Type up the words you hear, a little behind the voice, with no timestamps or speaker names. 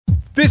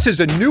This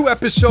is a new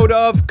episode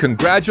of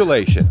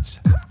Congratulations.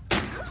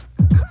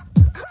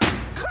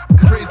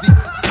 Crazy,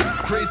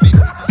 crazy,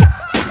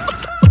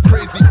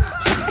 crazy,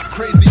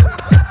 crazy.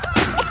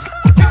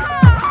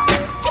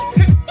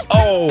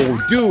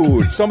 Oh,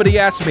 dude, somebody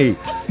asked me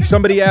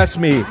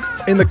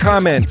in the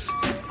comments.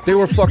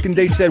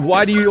 They said,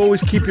 why do you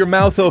always keep your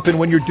mouth open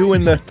when you're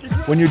doing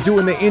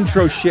the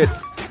intro shit?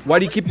 Why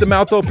do you keep the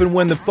mouth open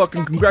when the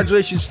fucking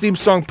Congratulations theme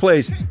song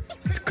plays?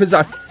 It's because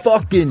I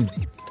fucking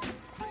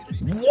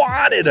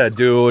wanted a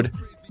dude.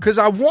 Because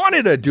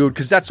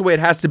that's the way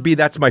it has to be.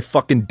 That's my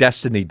fucking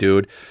destiny,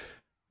 dude.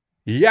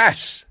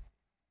 Yes.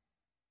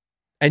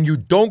 And you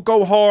don't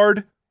go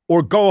hard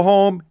or go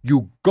home.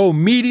 You go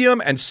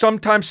medium and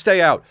sometimes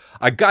stay out.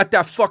 I got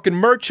that fucking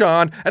merch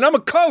on and I'm a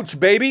coach,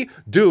 baby.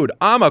 Dude,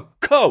 I'm a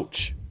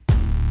coach.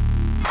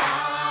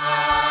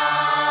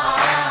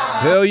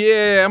 Hell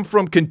yeah, I'm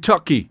from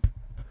Kentucky.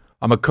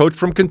 I'm a coach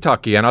from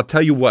Kentucky, and I'll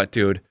tell you what,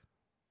 dude.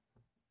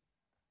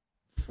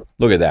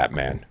 Look at that,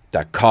 man.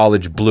 That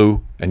college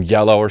blue and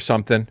yellow or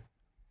something.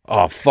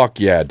 Oh, fuck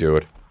yeah,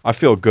 dude. I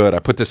feel good. I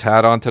put this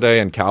hat on today,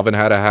 and Calvin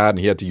had a hat, and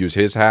he had to use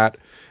his hat,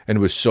 and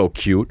it was so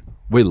cute.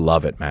 We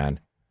love it, man.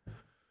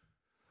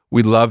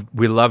 We love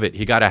it.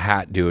 He got a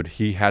hat, dude.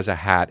 He has a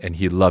hat, and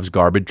he loves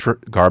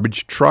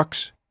garbage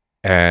trucks,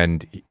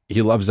 and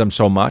he loves them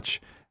so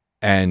much,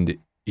 and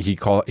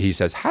he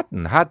says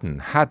hatten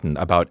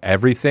about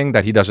everything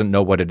that he doesn't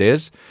know what it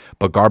is,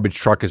 but garbage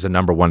truck is the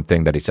number one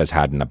thing that he says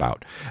hatten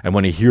about. And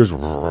when he hears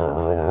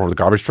the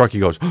garbage truck, he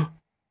goes,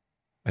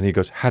 and he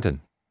goes, hatten.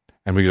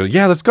 And we go,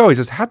 yeah, let's go. He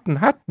says,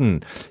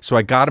 hatten. So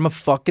I got him a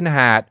fucking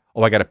hat.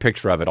 Oh, I got a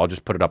picture of it. I'll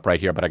just put it up right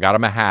here. But I got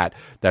him a hat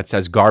that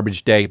says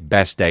garbage day,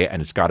 best day,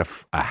 and it's got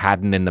a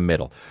hatten in the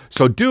middle.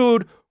 So,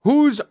 dude,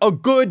 who's a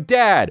good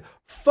dad?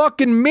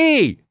 Fucking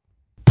me.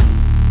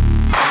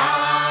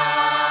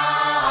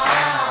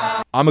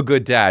 I'm a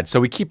good dad, so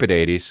we keep it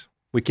 80s.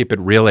 We keep it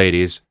real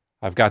 80s.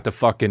 I've got the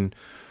fucking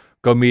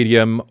go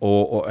medium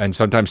and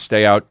sometimes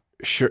stay out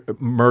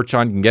merch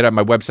on. You can get it at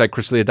my website,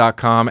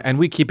 chrisleah.com, and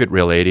we keep it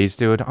real 80s,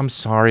 dude. I'm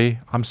sorry,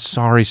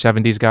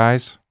 70s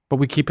guys, but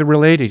we keep it real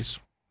 80s.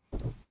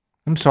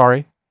 I'm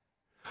sorry.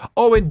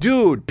 Oh, and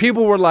dude,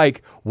 people were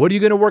like, what are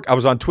you going to work? I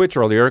was on Twitch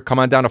earlier. Come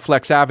on down to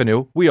Flex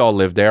Avenue. We all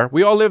live there.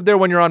 We all live there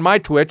when you're on my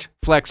Twitch,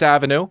 Flex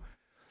Avenue.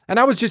 And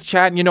I was just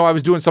chatting, I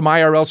was doing some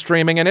IRL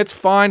streaming, and it's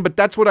fine, but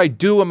that's what I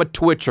do. I'm a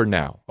Twitcher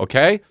now,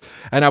 okay?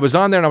 And I was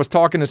on there, and I was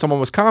talking, and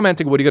someone was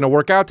commenting, what are you going to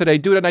work out today?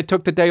 Dude, and I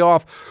took the day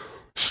off.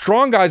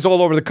 Strong guys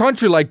all over the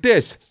country like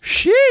this.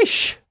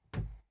 Sheesh.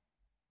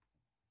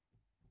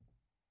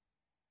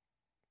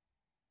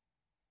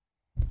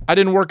 I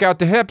didn't work out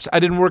the hips. I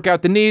didn't work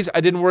out the knees.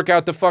 I didn't work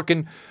out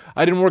the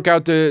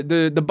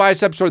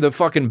biceps or the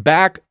fucking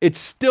back. It's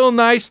still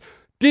nice.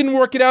 Didn't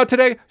work it out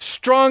today.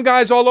 Strong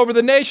guys all over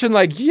the nation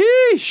like,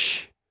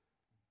 yeesh.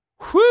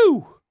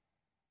 Whew.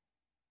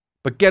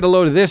 But get a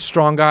load of this,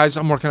 strong guys.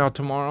 I'm working out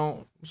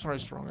tomorrow. Sorry,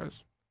 strong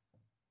guys.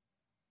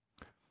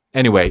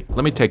 Anyway,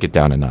 let me take it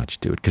down a notch,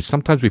 dude, because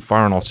sometimes we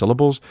fire on all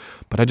syllables,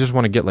 but I just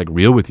want to get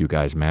real with you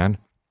guys, man.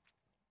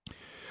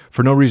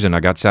 For no reason,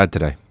 I got sad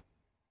today.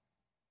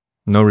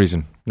 No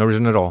reason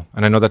at all.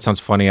 And I know that sounds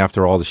funny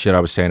after all the shit I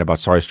was saying about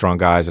sorry, strong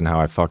guys and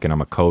how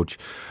I'm a coach.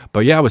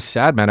 But yeah, I was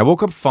sad, man. I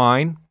woke up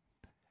fine.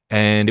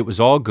 And it was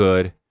all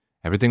good.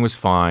 Everything was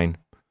fine.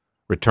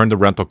 Returned the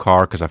rental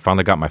car because I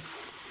finally got my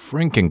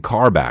freaking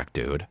car back,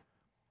 dude.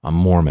 I'm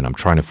Mormon. I'm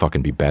trying to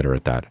fucking be better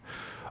at that.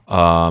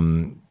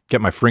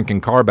 Get my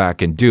freaking car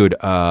back. And, dude,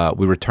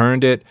 we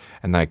returned it.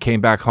 And then I came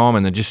back home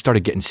and then just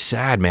started getting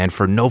sad, man,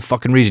 for no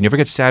fucking reason. You ever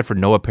get sad for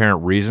no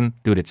apparent reason?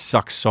 Dude, it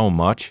sucks so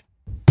much.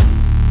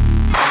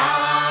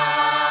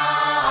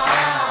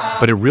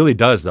 But it really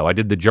does, though. I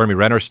did the Jeremy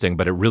Renner sting,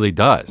 but it really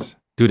does.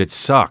 Dude, it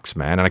sucks,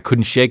 man, and I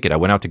couldn't shake it. I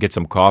went out to get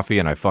some coffee,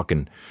 and I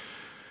fucking,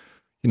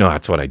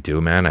 that's what I do,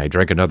 man. I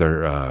drank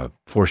another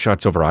 4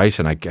 shots over ice,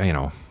 and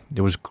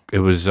it was,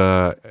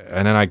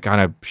 and then I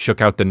kind of shook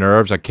out the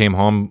nerves. I came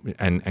home,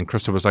 and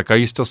Krista was like, are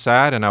you still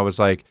sad? And I was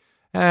like,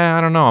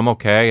 I don't know, I'm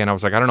okay. And I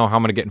was like, I don't know how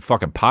I'm going to get in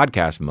fucking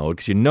podcast mode,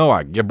 because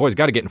your boy's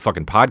got to get in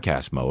fucking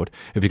podcast mode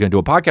if you're going to do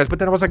a podcast. But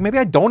then I was like, maybe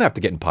I don't have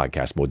to get in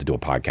podcast mode to do a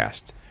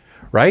podcast,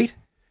 right?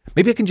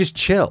 Maybe I can just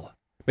chill.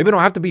 Maybe I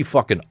don't have to be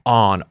fucking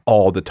on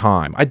all the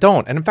time. I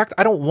don't. And in fact,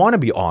 I don't want to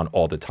be on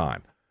all the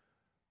time.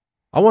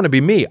 I want to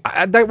be me.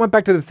 That went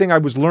back to the thing I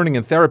was learning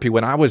in therapy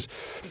when I was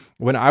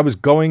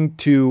going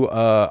to,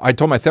 I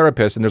told my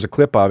therapist, and there's a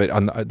clip of it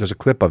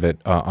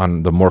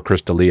on the More Chris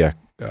D'Elia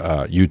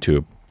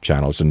YouTube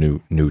channel. It's a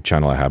new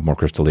channel I have, More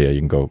Chris D'Elia. You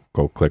can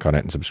go click on it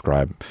and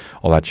subscribe,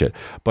 all that shit.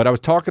 But I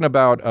was talking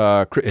about,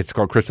 it's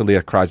called Chris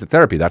D'Elia Cries at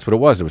Therapy. That's what it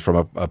was. It was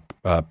from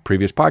a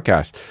previous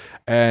podcast.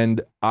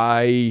 And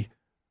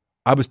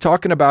I was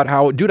talking about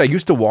how, dude, I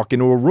used to walk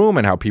into a room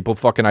and how people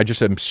I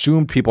just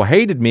assumed people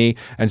hated me.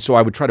 And so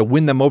I would try to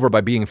win them over by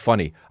being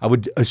funny. I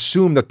would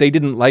assume that they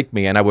didn't like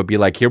me. And I would be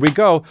like, here we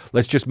go.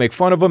 Let's just make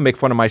fun of them, make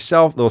fun of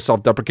myself, a little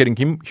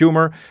self-deprecating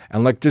humor.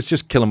 And let's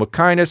just kill them with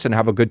kindness and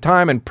have a good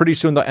time. And pretty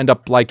soon they'll end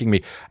up liking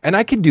me. And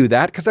I can do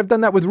that because I've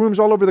done that with rooms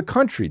all over the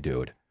country,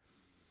 dude.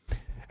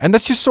 And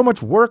that's just so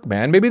much work,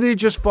 man. Maybe they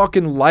just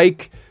fucking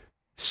like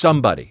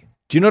somebody.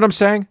 Do you know what I'm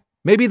saying?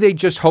 Maybe they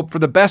just hope for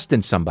the best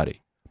in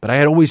somebody. But I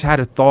had always had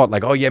a thought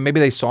like, oh yeah, maybe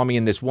they saw me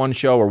in this one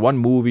show or one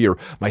movie or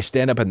my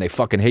stand-up and they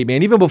fucking hate me.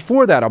 And even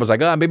before that, I was like,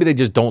 maybe they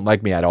just don't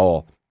like me at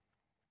all.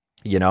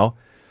 You know?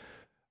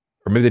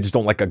 Or maybe they just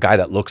don't like a guy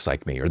that looks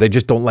like me. Or they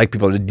just don't like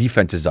people. The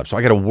defense is up. So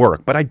I got to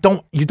work. But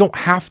you don't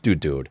have to,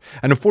 dude.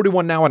 And I'm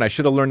 41 now and I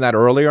should have learned that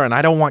earlier. And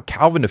I don't want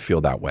Calvin to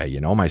feel that way,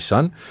 my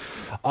son.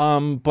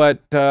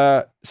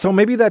 So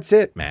maybe that's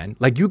it, man.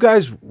 Like, you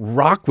guys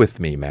rock with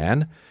me,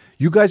 man.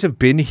 You guys have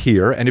been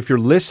here, and if you're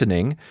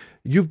listening,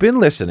 you've been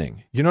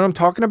listening. You know what I'm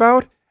talking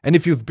about? And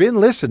if you've been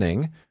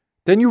listening,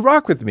 then you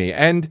rock with me,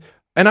 and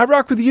I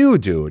rock with you,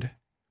 dude.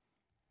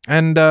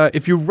 And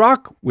if you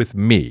rock with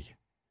me,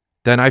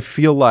 then I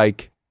feel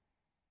like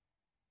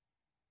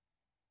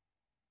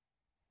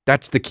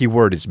that's the key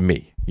word is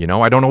me.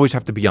 I don't always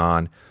have to be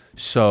on.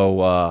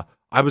 So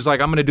I was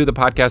like, I'm going to do the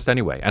podcast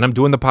anyway. And I'm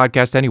doing the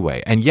podcast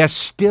anyway. And yes,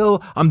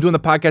 still, I'm doing the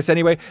podcast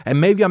anyway. And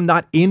maybe I'm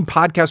not in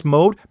podcast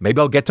mode. Maybe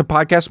I'll get to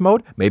podcast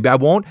mode. Maybe I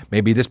won't.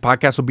 Maybe this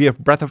podcast will be a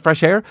breath of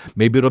fresh air.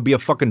 Maybe it'll be a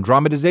fucking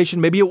dramatization.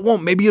 Maybe it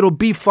won't. Maybe it'll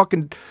be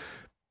fucking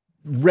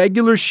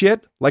regular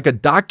shit, like a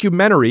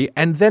documentary.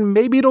 And then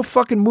maybe it'll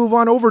fucking move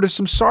on over to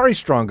some Sorry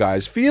Strong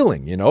Guys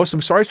feeling,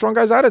 some Sorry Strong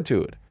Guys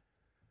attitude.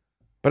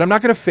 But I'm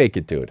not going to fake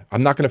it, dude.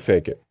 I'm not going to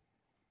fake it.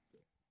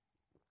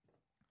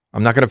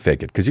 I'm not going to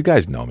fake it because you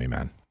guys know me,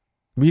 man.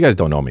 You guys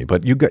don't know me,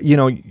 but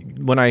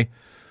when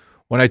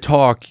I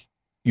talk,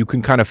 you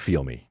can kind of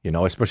feel me,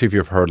 especially if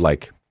you've heard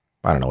 8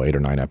 or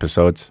 9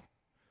 episodes.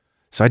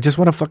 So I just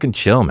want to fucking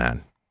chill,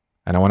 man.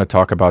 And I want to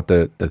talk about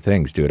the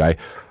things, dude.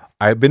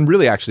 I've been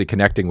really actually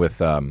connecting with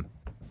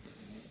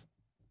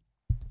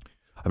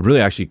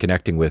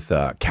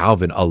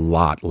Calvin a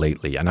lot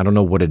lately, and I don't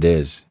know what it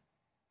is.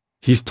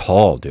 He's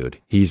tall, dude.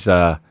 He's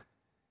tall.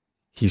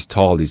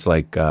 He's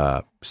like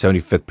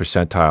 75th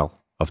percentile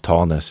of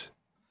tallness.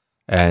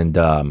 And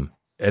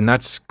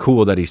that's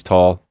cool that he's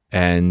tall.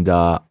 And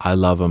I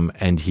love him.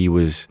 And he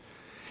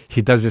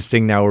does this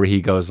thing now where he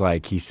goes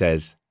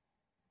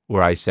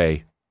where I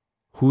say,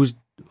 who's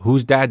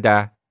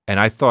dad? And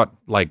I thought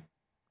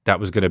that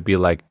was going to be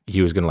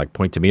he was going to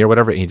point to me or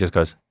whatever. And he just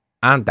goes,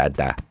 I'm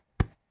dad.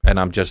 And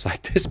I'm just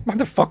like, this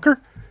motherfucker.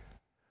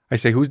 I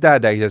say, who's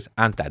dad? He says,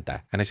 I'm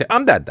dad. And I say,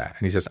 I'm dad. And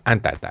he says, I'm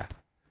dad.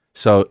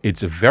 So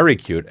it's very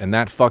cute, and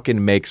that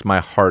fucking makes my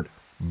heart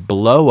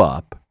blow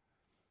up.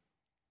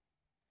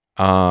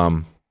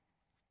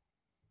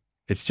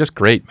 It's just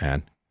great,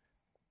 man.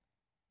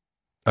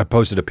 I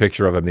posted a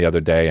picture of him the other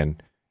day,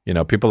 and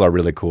people are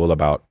really cool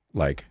about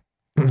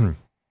when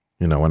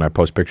I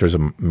post pictures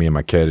of me and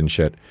my kid and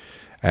shit.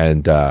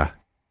 And I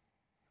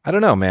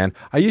don't know, man.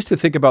 I used to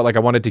think about I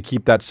wanted to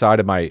keep that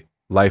side of my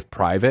life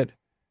private.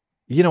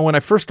 When I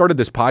first started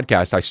this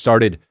podcast, I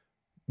started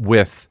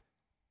with,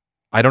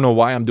 I don't know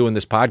why I'm doing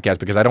this podcast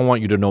because I don't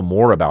want you to know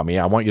more about me.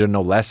 I want you to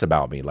know less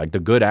about me. Like the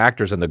good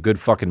actors and the good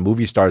fucking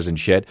movie stars and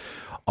shit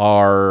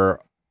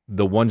are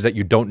the ones that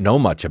you don't know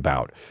much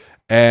about.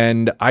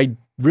 And I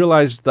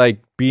realized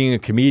being a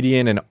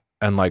comedian and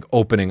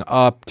opening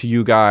up to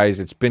you guys,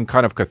 it's been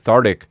kind of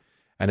cathartic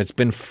and it's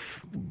been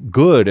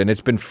good and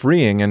it's been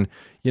freeing. And,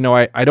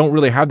 I don't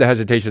really have the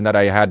hesitation that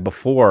I had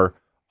before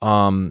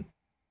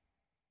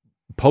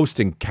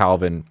posting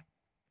Calvin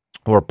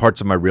or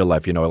parts of my real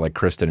life, like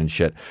Kristen and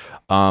shit.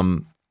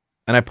 And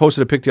I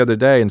posted a pic the other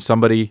day, and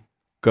somebody,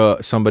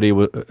 everybody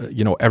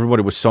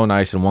was so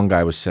nice, and one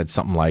guy said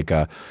something like,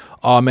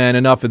 "Oh man,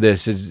 enough of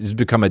this. It's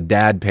become a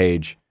dad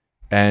page,"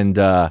 and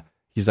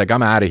he's like,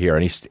 "I'm out of here,"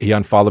 and he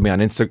unfollowed me on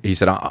Instagram. He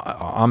said,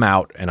 "I'm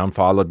out," and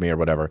unfollowed me or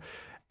whatever.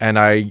 And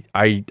I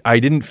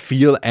didn't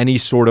feel any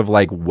sort of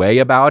way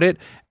about it,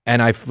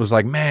 and I was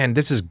like, "Man,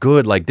 this is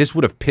good. This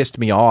would have pissed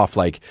me off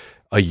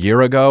a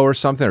year ago or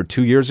something, or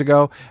 2 years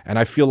ago." And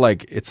I feel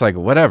it's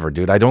whatever,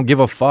 dude. I don't give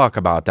a fuck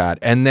about that.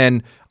 And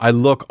then I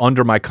look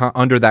under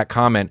under that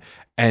comment,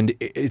 and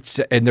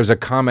there's a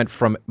comment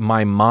from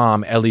my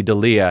mom, Ellie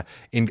Dalia,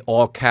 in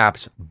all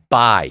caps,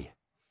 bye.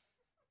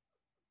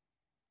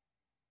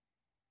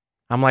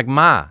 I'm like,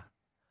 Ma,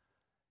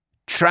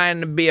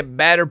 trying to be a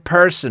better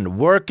person,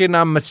 working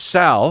on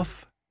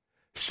myself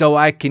so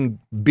I can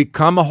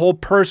become a whole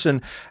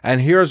person.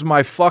 And here's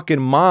my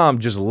fucking mom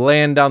just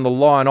laying down the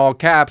law in all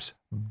caps.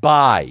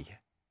 Bye.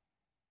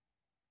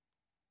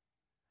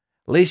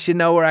 At least you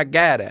know where I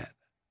got it.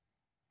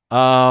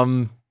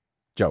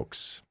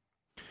 Jokes.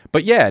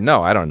 But yeah,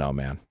 no, I don't know,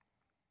 man.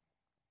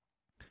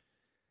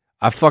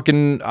 I'm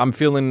feeling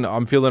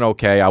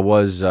okay. I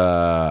was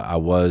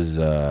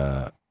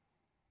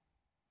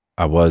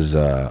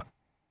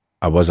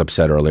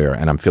upset earlier,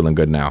 and I'm feeling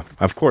good now.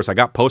 Of course, I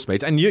got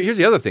Postmates. And here's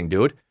the other thing,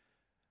 dude.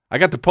 I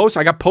got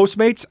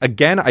Postmates.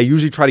 Again, I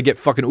usually try to get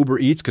fucking Uber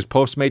Eats because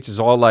Postmates is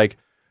all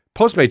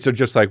Postmates are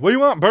just what do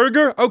you want,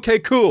 burger? Okay,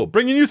 cool.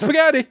 Bringing you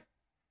spaghetti.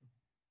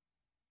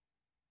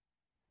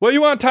 What, you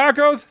want,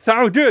 tacos?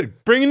 Sounds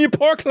good. Bringing you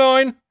pork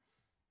loin.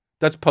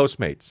 That's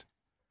Postmates.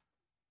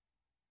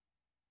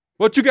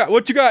 What you got?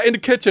 What you got in the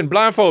kitchen?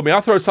 Blindfold me.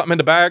 I'll throw something in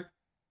the bag.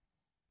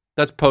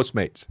 That's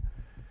Postmates.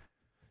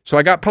 So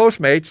I got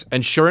Postmates,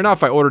 and sure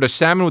enough, I ordered a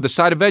salmon with a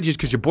side of veggies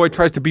because your boy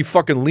tries to be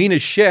fucking lean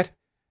as shit.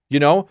 You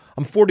know,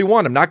 I'm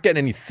 41. I'm not getting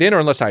any thinner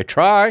unless I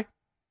try.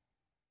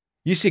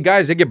 You see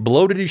guys, they get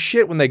bloated as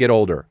shit when they get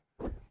older.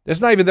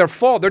 It's not even their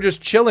fault. They're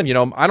just chilling. You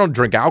know, I don't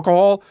drink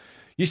alcohol.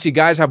 You see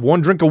guys have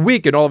one drink a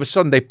week and all of a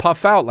sudden they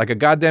puff out like a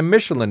goddamn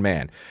Michelin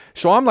man.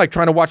 So I'm like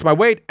trying to watch my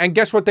weight, and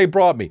guess what they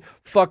brought me?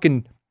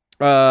 Fucking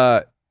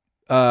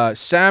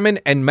salmon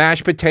and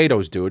mashed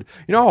potatoes, dude.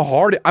 You know how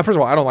hard first of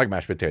all, I don't like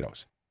mashed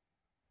potatoes.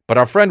 But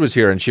our friend was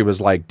here and she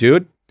was like,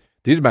 dude,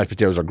 these mashed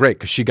potatoes are great,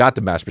 because she got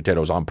the mashed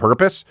potatoes on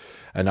purpose.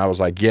 And I was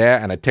like,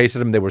 yeah, and I tasted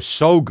them. They were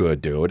so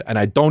good, dude. And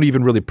I don't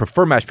even really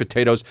prefer mashed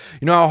potatoes.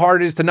 You know how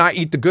hard it is to not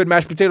eat the good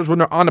mashed potatoes when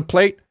they're on a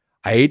plate?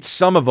 I ate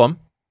some of them,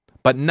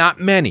 but not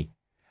many.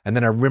 And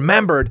then I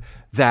remembered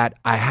that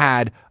I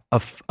had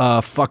a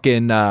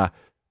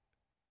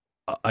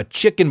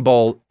chicken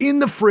bowl in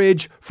the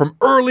fridge from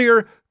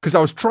earlier, because I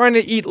was trying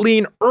to eat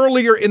lean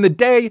earlier in the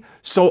day.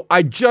 So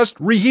I just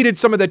reheated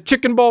some of the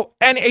chicken bowl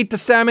and ate the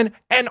salmon,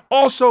 and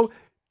also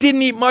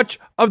didn't eat much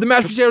of the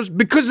mashed potatoes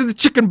because of the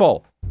chicken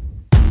bowl.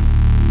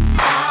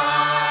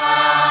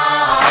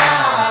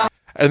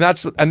 And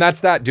that's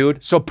that,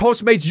 dude. So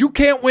Postmates, you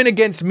can't win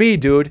against me,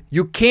 dude.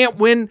 You can't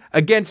win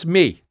against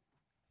me.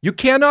 You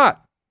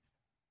cannot.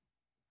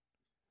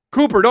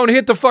 Cooper, don't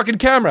hit the fucking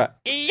camera.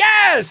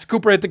 Yes!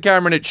 Cooper hit the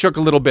camera and it shook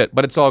a little bit,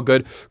 but it's all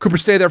good. Cooper,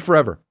 stay there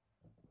forever.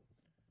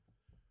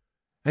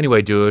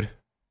 Anyway, dude.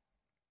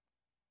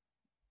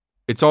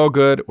 It's all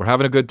good. We're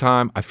having a good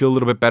time. I feel a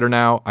little bit better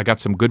now. I got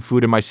some good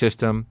food in my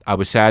system. I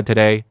was sad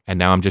today, and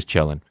now I'm just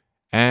chilling.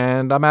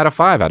 And I'm at a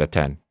 5 out of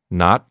 10.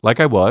 Not like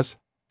I was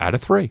at a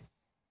 3.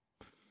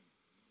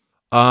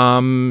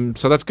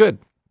 So that's good.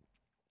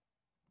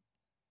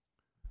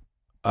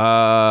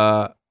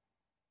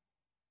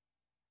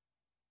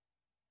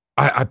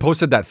 I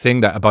posted that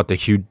thing about the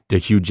Hugh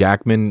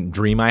Jackman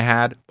dream I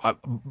had.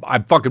 I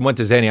fucking went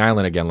to Zany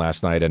Island again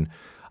last night, and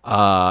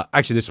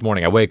actually this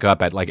morning I wake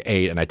up at like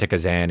 8 and I take a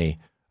Xanny,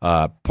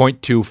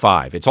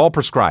 0.25. It's all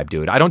prescribed,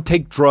 dude. I don't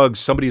take drugs.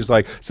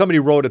 Somebody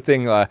wrote a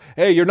thing,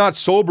 hey, you're not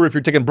sober if you're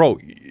taking, bro.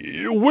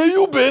 Where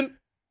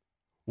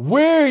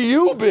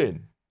you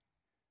been?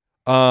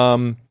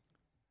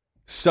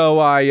 So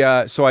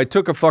I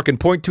took a fucking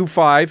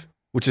 0.25,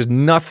 which is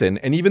nothing,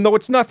 and even though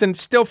it's nothing,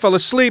 still fell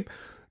asleep.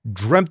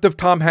 Dreamt of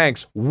Tom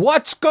Hanks.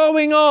 What's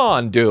going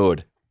on,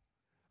 dude?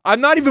 I'm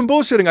not even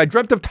bullshitting. I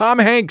dreamt of Tom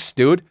Hanks,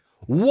 dude.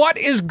 What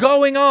is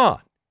going on?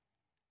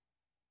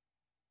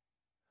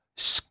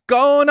 What's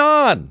going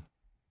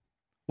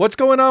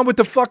on with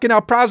the fucking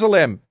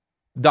alprazolam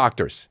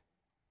doctors?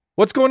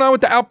 What's going on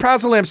with the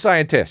alprazolam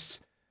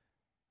scientists?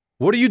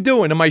 What are you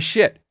doing to my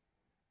shit?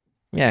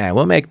 Yeah,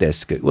 we'll make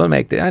this good.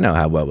 I know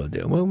how well we'll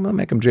do. We'll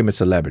make them dream of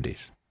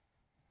celebrities.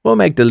 We'll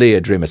make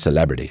Dalia dream of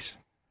celebrities.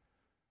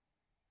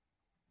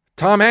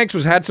 Tom Hanks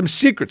had some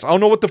secrets. I don't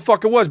know what the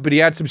fuck it was, but he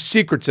had some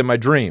secrets in my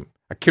dream.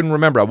 I couldn't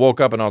remember. I woke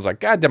up and I was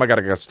like, God damn, I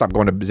gotta stop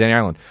going to Zany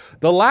Island.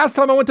 The last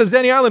time I went to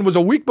Zany Island was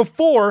a week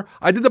before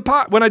I did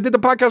when I did the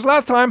podcast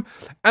last time,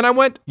 and I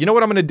went, you know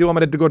what I'm gonna do? I'm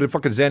gonna go to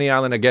fucking Zany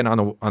Island again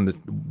on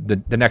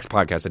the next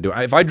podcast I do.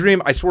 If I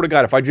dream, I swear to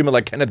God, if I dream of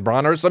like Kenneth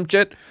Branagh or some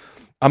shit,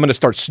 I'm gonna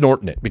start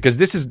snorting it, because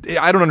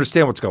I don't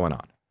understand what's going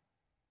on.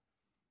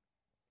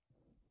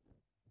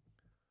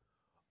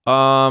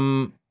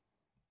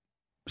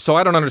 So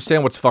I don't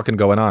understand what's fucking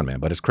going on, man,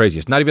 but it's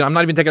crazy. I'm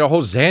not even taking a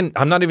whole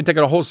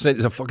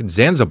fucking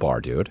Zanzibar,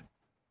 dude.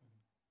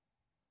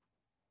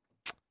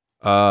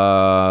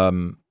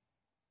 Yeah.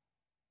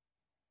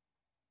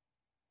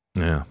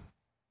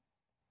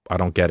 I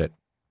don't get it.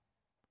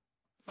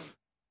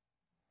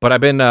 But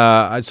I've been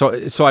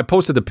so I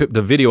posted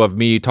the video of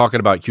me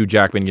talking about Hugh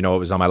Jackman, it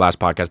was on my last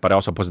podcast, but I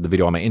also posted the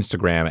video on my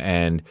Instagram,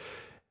 and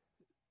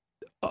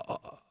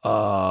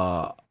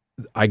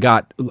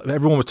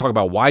everyone was talking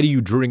about, why do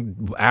you drink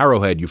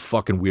Arrowhead, you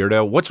fucking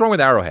weirdo? What's wrong with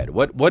Arrowhead?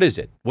 What is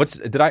it?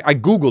 I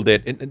Googled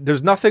it, and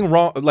there's nothing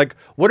wrong. Like,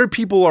 what are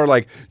people are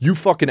like, you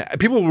fucking,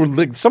 people were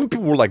like, some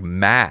people were like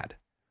mad.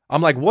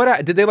 I'm like,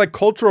 what, did they like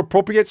culture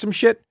appropriate some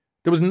shit?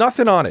 There was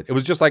nothing on it. It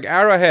was just like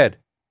Arrowhead.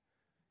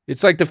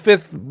 It's like the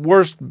 5th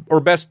worst or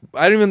best,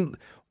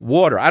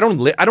 water. I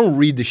don't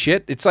read the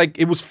shit. It's like,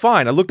 it was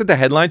fine. I looked at the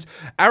headlines.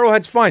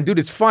 Arrowhead's fine. Dude,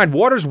 it's fine.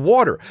 Water's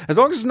water. As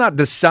long as it's not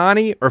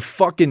Dasani or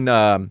fucking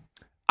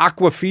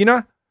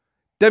Aquafina,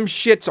 them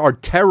shits are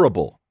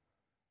terrible.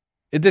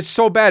 It's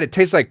so bad. It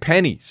tastes like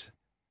pennies.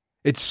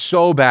 It's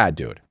so bad,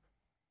 dude.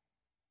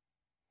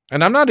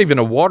 And I'm not even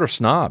a water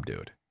snob,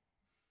 dude.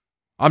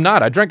 I'm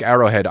not. I drank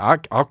Arrowhead.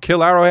 I'll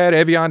kill Arrowhead,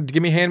 Evian,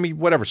 hand me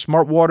whatever.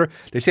 Smart water.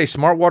 They say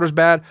smart water's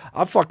bad.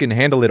 I'll fucking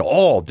handle it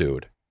all,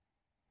 dude.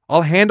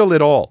 I'll handle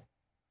it all.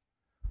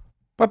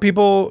 But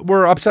people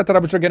were upset that I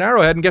was drinking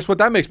Arrowhead, and guess what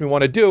that makes me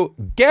want to do?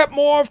 Get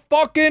more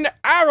fucking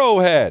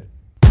Arrowhead.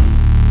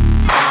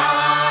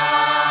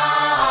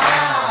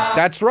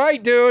 That's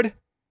right, dude.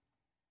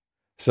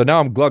 So now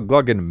I'm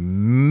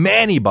glugging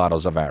many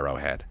bottles of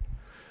Arrowhead.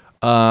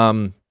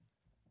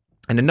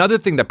 And another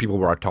thing that people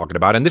were talking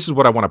about, and this is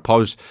what I want to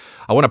pose,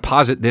 I want to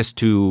posit this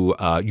to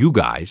you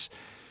guys,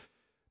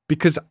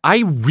 because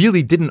I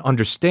really didn't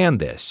understand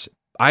this.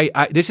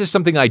 This is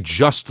something I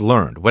just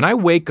learned. When I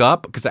wake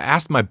up, because I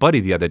asked my buddy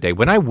the other day,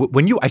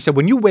 I said,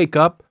 when you wake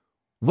up,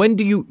 when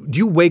do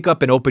you wake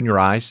up and open your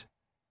eyes?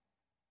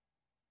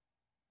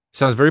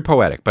 Sounds very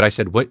poetic, but I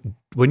said,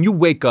 when you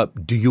wake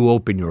up, do you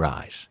open your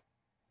eyes?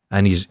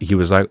 And he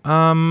was like,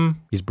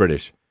 he's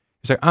British.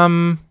 He's like,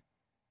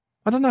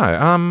 I don't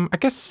know. I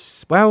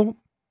guess, well,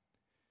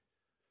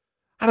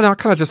 I don't know. I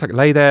kind of just like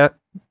lay there.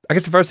 I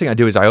guess the first thing I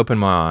do is I open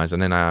my eyes,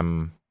 and then I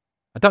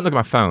don't look at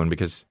my phone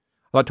because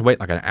I like to wait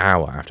like an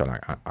hour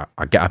after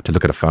I get up to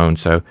look at a phone.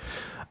 So,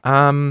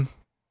 I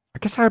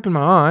guess I open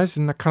my eyes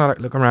and I kind of like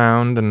look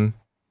around, and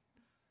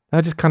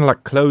I just kind of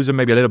like close them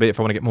maybe a little bit if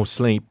I want to get more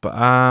sleep.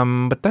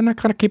 But then I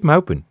kind of keep them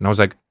open. And I was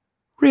like,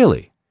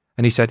 really?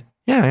 And he said,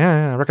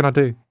 yeah, I reckon I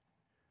do.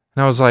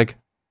 And I was like,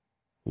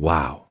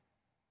 wow.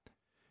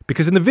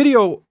 Because in the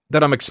video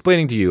that I'm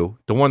explaining to you,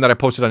 the one that I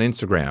posted on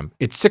Instagram,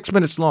 it's 6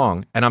 minutes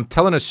long, and I'm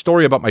telling a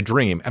story about my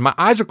dream, and my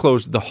eyes are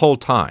closed the whole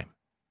time.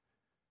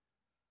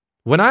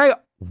 When I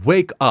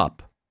wake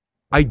up,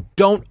 I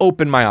don't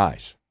open my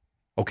eyes,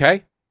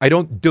 okay? I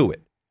don't do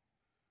it.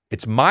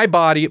 It's my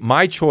body,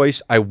 my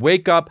choice. I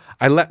wake up,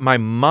 I let my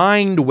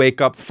mind wake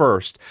up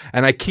first,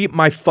 and I keep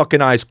my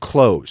fucking eyes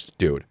closed,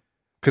 dude.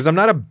 Because I'm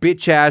not a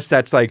bitch ass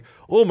that's like,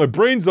 oh, my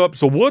brain's up,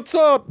 so what's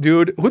up,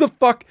 dude? Who the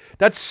fuck?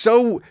 That's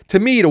so, to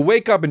me, to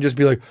wake up and just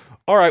be like,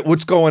 all right,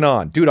 what's going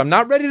on? Dude, I'm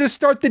not ready to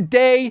start the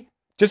day.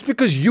 Just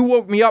because you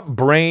woke me up,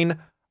 brain,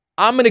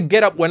 I'm going to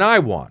get up when I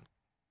want.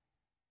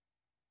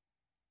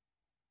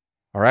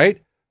 All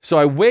right? So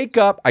I wake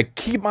up, I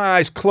keep my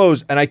eyes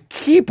closed, and I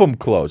keep them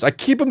closed. I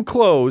keep them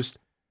closed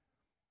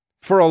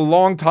for a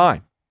long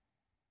time.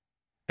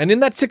 And in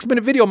that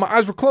 6-minute video, my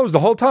eyes were closed the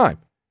whole time.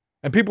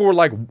 And people were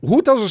like,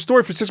 who tells a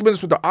story for 6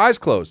 minutes with their eyes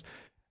closed?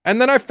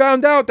 And then I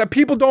found out that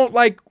people don't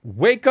like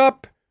wake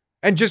up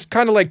and just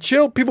kind of like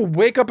chill. People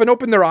wake up and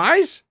open their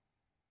eyes.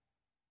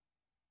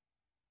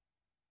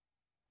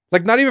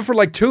 Like not even for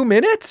like 2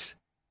 minutes.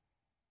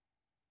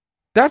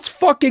 That's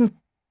fucking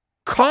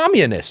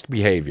communist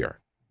behavior.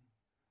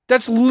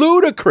 That's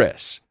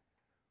ludicrous.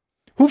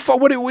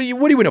 What are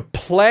you in a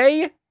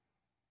play?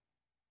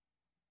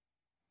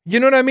 You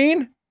know what I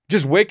mean?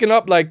 Just waking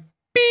up like,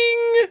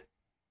 bing.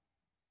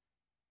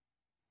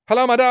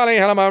 Hello, my darling.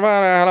 Hello,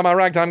 my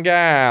ragtime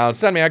gal.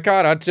 Send me a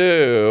card or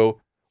two.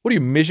 What are you,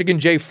 Michigan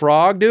J.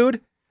 Frog, dude?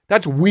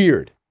 That's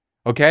weird.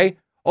 Okay?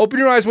 Open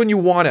your eyes when you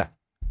wanna.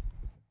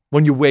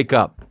 When you wake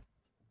up.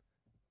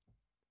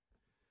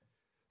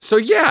 So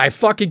yeah, I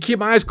fucking keep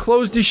my eyes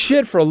closed as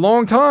shit for a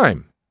long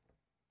time.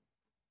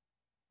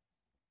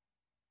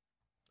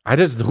 Are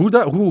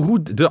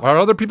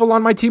other people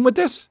on my team with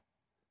this?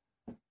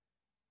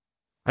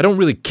 I don't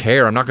really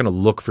care. I'm not going to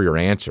look for your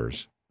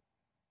answers.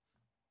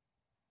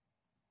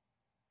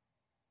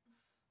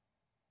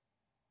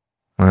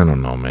 I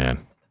don't know,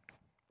 man.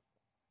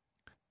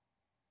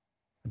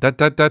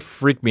 That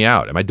freaked me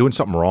out. Am I doing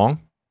something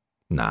wrong?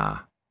 Nah.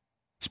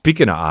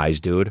 Speaking of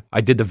eyes, dude,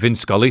 I did the Vin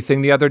Scully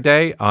thing the other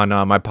day on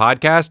my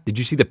podcast. Did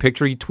you see the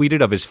picture he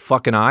tweeted of his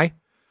fucking eye?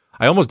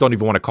 I almost don't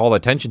even want to call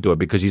attention to it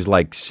because he's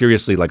like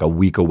seriously like a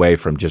week away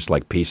from just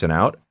like peacing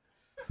out.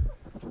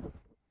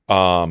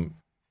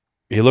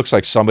 He looks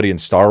like somebody in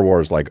Star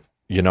Wars, like,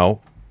 you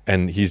know,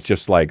 and he's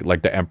just like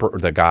the emperor,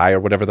 the guy or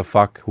whatever the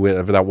fuck,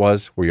 whoever that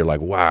was, where you're like,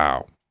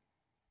 wow,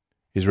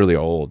 he's really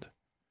old.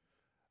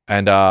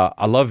 And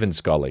I love Vin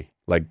Scully,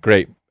 like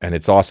great, and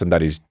it's awesome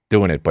that he's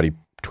doing it. But he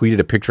tweeted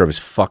a picture of his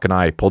fucking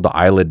eye, pulled the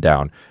eyelid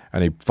down,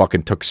 and he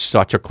fucking took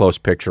such a close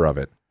picture of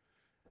it.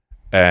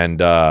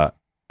 And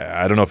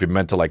I don't know if he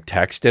meant to like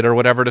text it or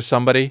whatever to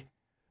somebody,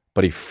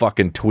 but he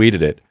fucking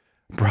tweeted it.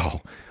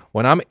 Bro,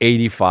 when I'm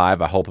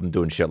 85, I hope I'm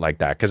doing shit like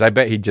that because I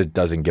bet he just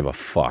doesn't give a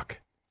fuck.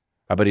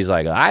 I bet he's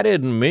like, I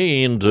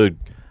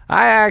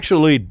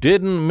actually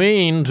didn't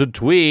mean to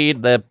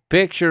tweet the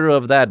picture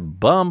of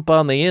that bump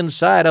on the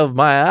inside of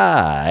my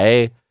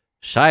eye.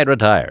 Side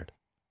retired.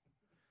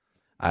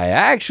 I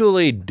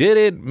actually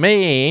didn't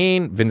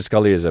mean... Vin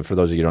Scully is, for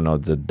those of you who don't know,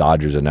 the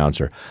Dodgers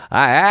announcer.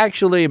 I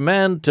actually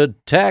meant to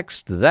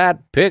text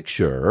that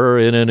picture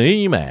in an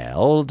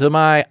email to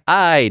my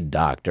eye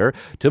doctor,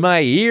 to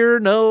my ear,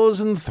 nose,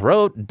 and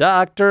throat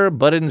doctor,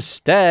 but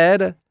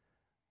instead,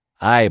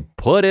 I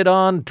put it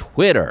on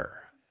Twitter.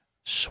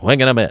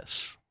 Swing and a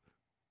miss.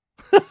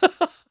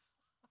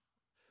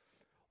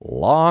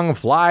 Long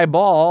fly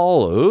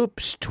ball.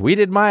 Oops,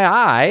 tweeted my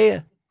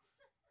eye.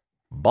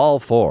 Ball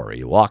 4,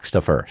 he walks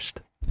to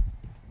first.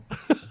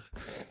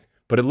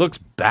 But it looks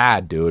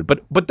bad, dude.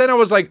 But then I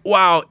was like,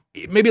 wow,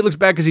 maybe it looks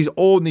bad because he's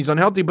old and he's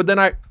unhealthy. But then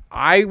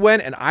I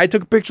went and I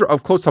took a picture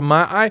of close to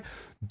my eye.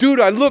 Dude,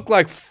 I look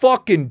like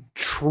fucking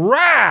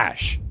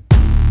trash.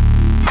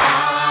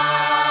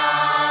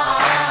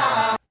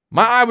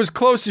 My eye was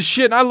close as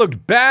shit and I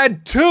looked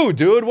bad too,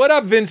 dude. What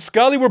up, Vin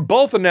Scully? We're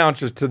both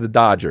announcers to the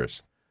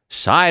Dodgers.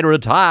 Side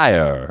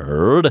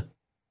retired.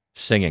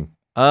 Singing.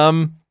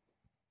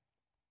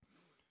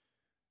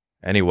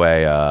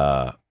 Anyway,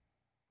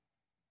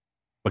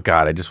 But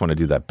God, I just want to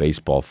do that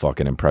baseball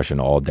fucking impression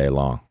all day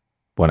long.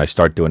 When I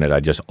start doing it, I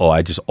just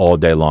all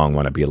day long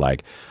want to be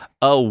like,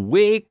 a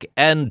weak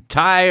and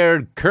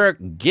tired Kirk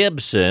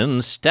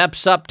Gibson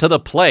steps up to the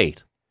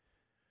plate.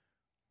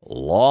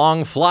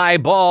 Long fly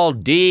ball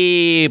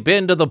deep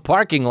into the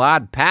parking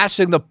lot,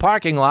 passing the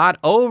parking lot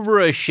over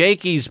a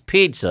Shakey's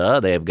Pizza.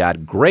 They've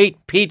got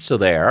great pizza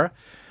there.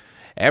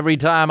 Every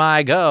time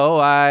I go,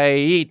 I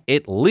eat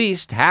at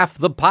least half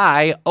the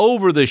pie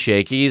over the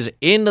Shakey's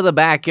into the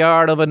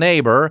backyard of a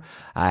neighbor.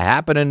 I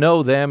happen to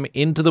know them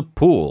into the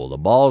pool. The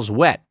ball's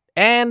wet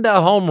and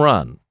a home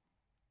run.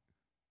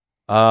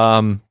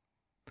 So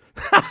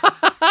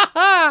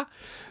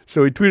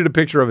he tweeted a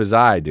picture of his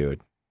eye,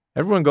 dude.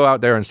 Everyone go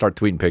out there and start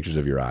tweeting pictures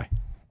of your eye.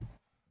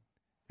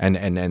 And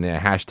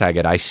hashtag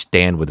it, I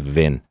stand with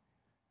Vin.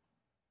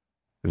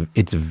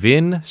 It's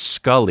Vin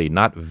Scully,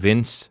 not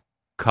Vince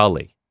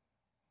Cully.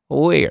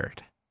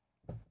 Weird.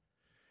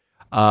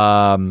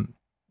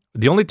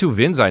 The only two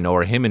Vins I know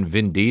are him and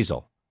Vin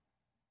Diesel.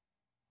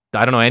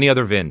 I don't know any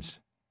other Vins.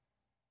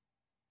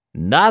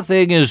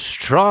 Nothing is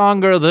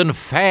stronger than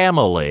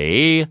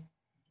family.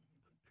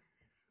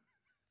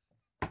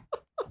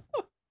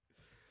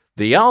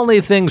 The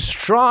only thing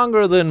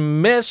stronger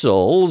than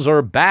missiles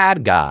or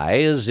bad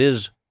guys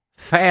is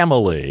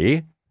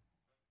family.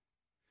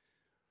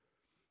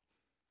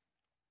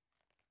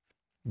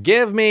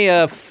 Give me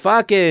a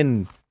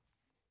fucking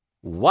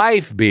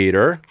wife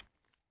beater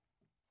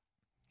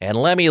and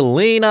let me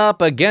lean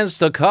up against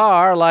the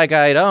car like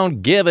I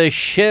don't give a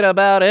shit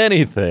about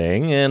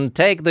anything and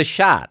take the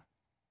shot.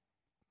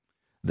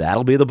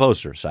 That'll be the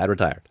poster. Side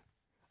retired.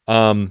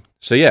 So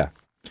yeah.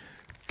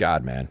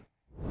 God, man.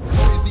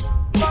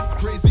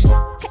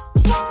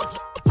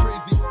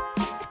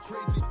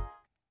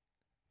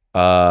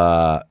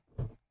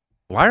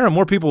 Why don't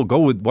more people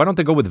why don't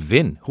they go with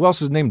Vin? Who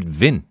else is named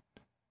Vin?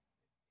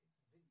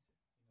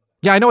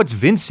 Yeah, I know it's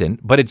Vincent,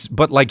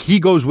 but like he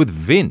goes with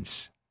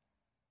Vince.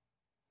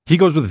 He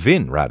goes with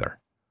Vin, rather.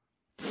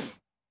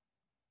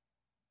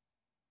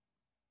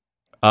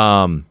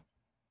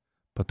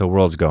 But the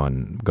world's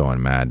going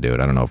mad, dude.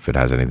 I don't know if it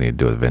has anything to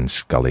do with Vin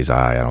Scully's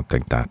eye. I don't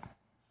think that.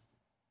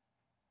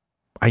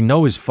 I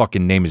know his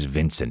fucking name is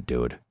Vincent,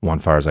 dude.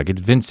 Juan Farah's like,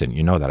 it's Vincent.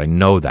 You know that. I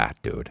know that,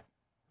 dude.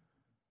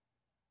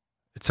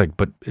 It's like,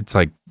 but it's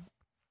like,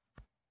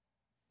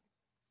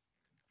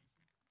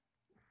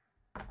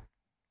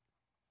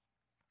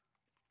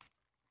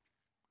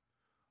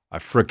 I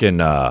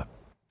freaking,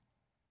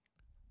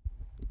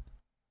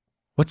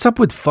 what's up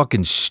with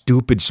fucking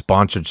stupid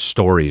sponsored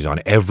stories on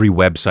every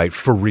website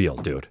for real,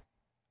 dude?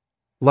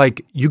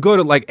 Like, you go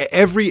to, like,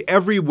 every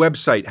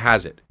website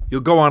has it.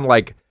 You'll go on,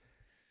 like,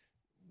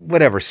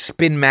 whatever,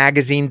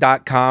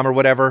 spinmagazine.com or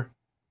whatever,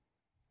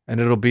 and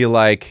it'll be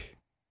like,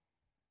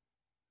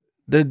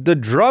 the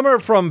drummer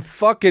from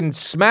fucking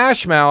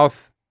Smash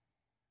Mouth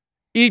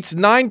eats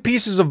 9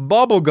 pieces of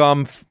bubble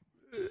gum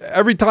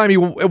every time he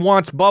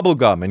wants bubble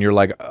gum, and you're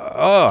like,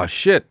 oh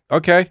shit,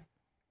 okay.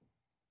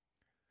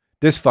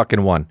 This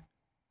fucking one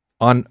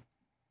on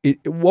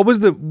what was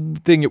the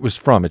thing it was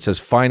from? It says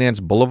Finance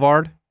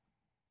Boulevard.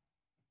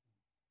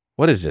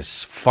 What is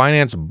this?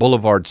 Finance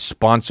Boulevard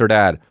sponsored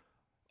ad.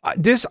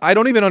 I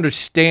don't even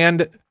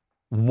understand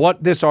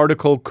what this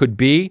article could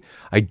be.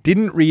 I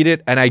didn't read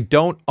it, and I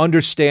don't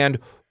understand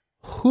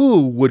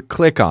who would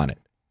click on it.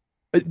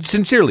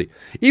 Sincerely,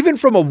 even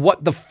from a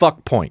what the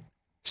fuck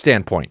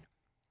standpoint.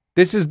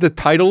 This is the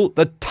title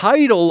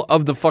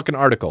of the fucking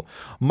article.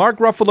 Mark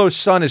Ruffalo's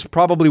son is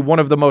probably one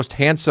of the most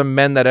handsome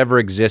men that ever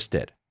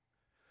existed.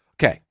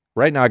 Okay,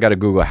 right now I got to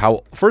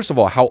Google first of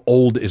all, how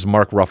old is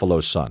Mark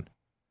Ruffalo's son?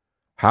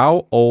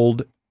 How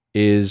old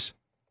is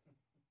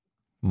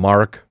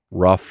Mark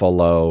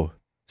Ruffalo's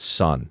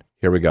son?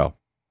 Here we go.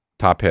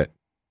 Top hit.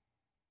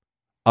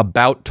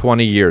 About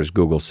 20 years,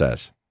 Google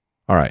says.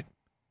 All right.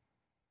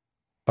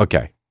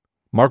 Okay.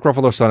 Mark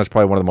Ruffalo's son is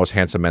probably one of the most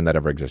handsome men that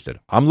ever existed.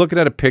 I'm looking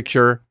at a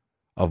picture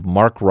of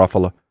Mark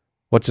Ruffalo.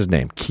 What's his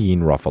name?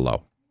 Keen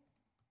Ruffalo.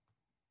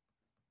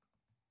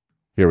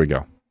 Here we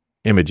go.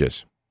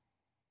 Images.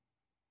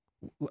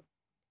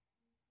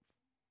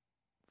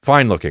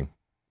 Fine looking.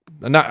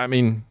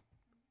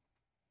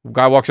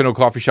 Guy walks into a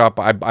coffee shop.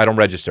 I don't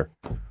register.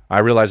 I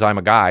realize I'm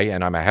a guy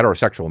and I'm a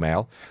heterosexual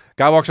male.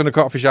 Guy walks into a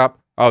coffee shop.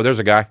 Oh, there's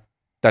a guy.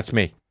 That's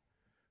me.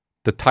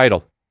 The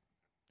title.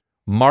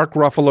 Mark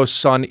Ruffalo's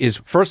son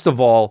is, first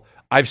of all,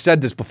 I've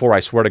said this before,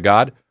 I swear to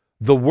God,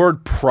 the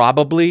word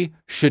probably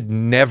should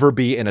never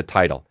be in a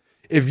title.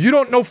 If you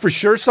don't know for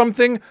sure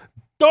something,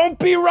 don't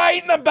be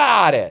writing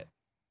about it.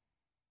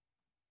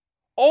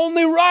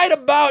 Only write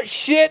about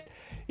shit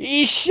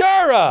you're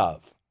sure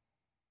of.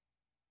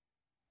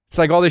 It's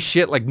like all this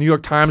shit, like New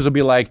York Times will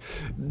be like,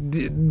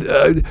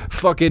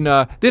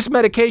 this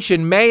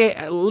medication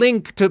may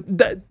link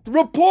to,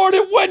 report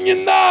it when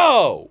you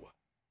know.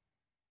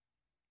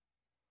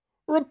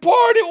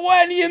 Report it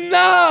when you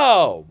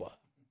know.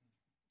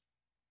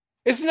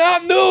 It's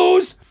not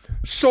news,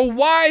 so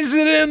why is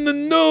it in the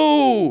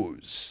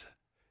news?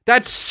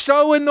 That's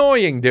so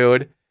annoying,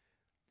 dude.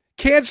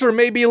 Cancer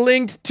may be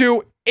linked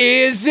to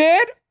Is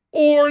it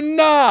or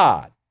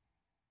not?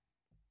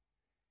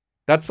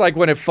 That's like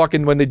when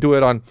they do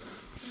it on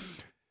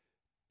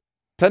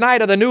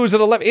tonight on the news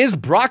at 11. Is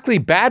broccoli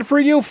bad for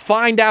you?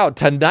 Find out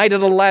tonight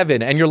at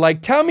 11. And you're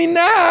like, tell me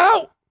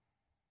now,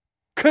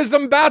 because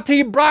I'm about to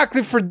eat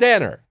broccoli for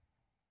dinner.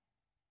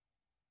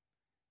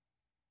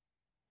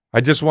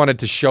 I just wanted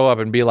to show up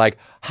and be like,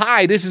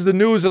 hi, this is the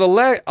news at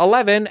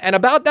 11. And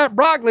about that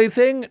broccoli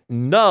thing,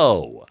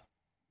 no.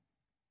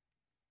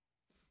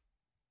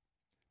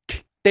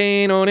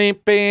 The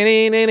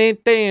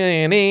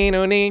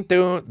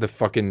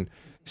fucking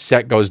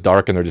set goes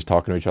dark and they're just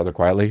talking to each other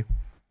quietly.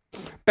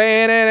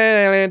 Dude,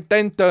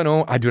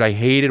 I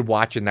hated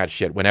watching that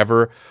shit.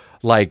 Whenever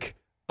like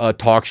a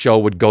talk show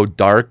would go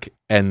dark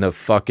and the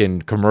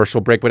fucking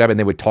commercial break would happen and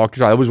they would talk to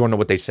each other, I always want to know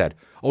what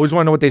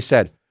they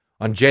said.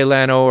 On Jay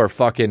Leno or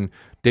fucking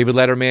David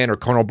Letterman or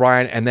Conan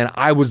O'Brien. And then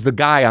I was the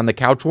guy on the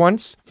couch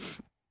once.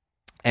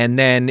 And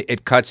then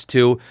it cuts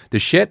to the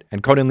shit,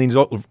 and Conan leans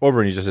over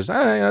and he just says,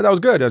 that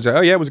was good. I was like,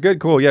 oh, yeah, it was good.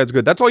 Cool. Yeah, it's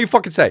good. That's all you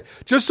fucking say.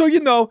 Just so you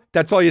know,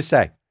 that's all you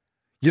say.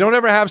 You don't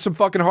ever have some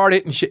fucking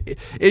hard-hitting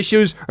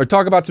issues or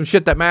talk about some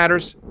shit that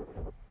matters.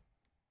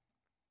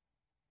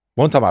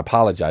 One time I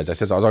apologized. I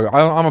said,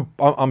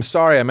 I'm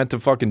sorry. I meant to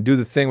fucking do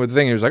the thing with the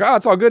thing. And he was like, oh,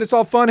 it's all good. It's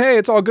all fun. Hey,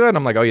 it's all good. And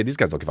I'm like, oh, yeah, these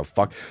guys don't give a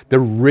fuck. They're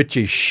rich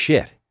as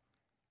shit.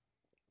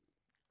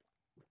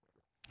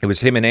 It was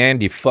him and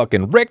Andy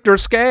fucking Richter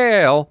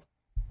Scale.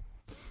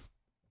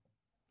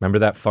 Remember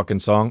that fucking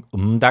song?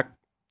 No,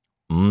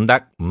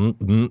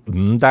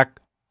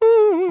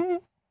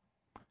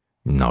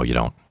 you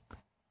don't.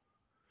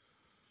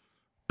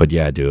 But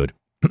yeah, dude.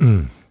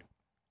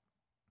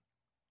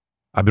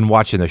 I've been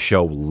watching the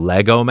show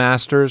Lego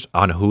Masters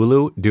on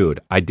Hulu. Dude,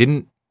 I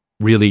didn't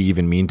really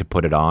even mean to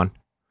put it on.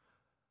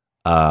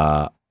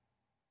 I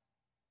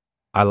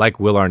like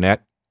Will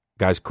Arnett.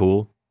 Guy's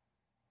cool.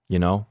 You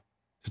know?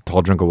 He's a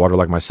tall drink of water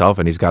like myself,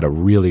 and he's got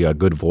a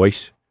good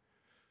voice.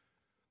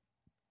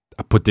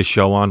 I put this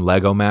show on,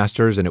 Lego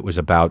Masters, and it was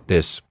about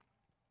this.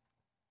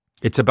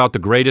 It's about the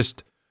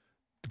greatest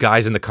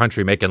guys in the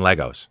country making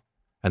Legos,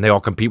 and they all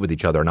compete with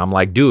each other. And I'm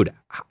like, dude,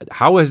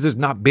 how has this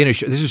not been a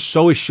show? This is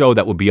so a show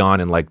that would be on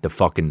in like the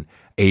fucking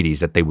 80s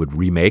that they would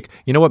remake.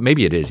 You know what?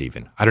 Maybe it is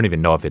even. I don't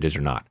even know if it is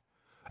or not.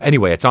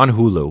 Anyway, it's on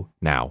Hulu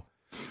now.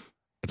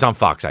 It's on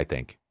Fox, I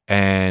think.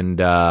 And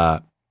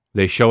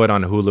they show it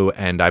on Hulu,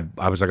 and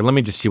I was like, let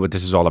me just see what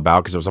this is all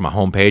about, because it was on my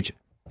homepage.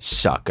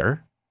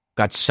 Sucker.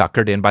 Got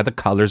suckered in by the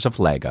colors of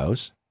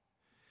Legos.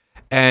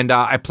 And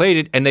I played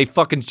it, and they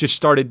fucking just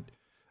started.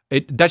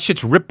 That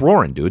shit's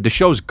rip-roaring, dude. The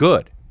show's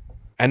good.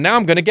 And now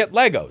I'm going to get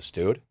Legos,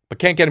 dude. But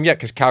can't get them yet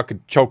because Cal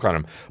could choke on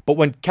them. But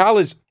when Cal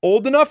is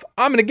old enough,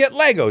 I'm going to get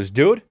Legos,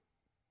 dude.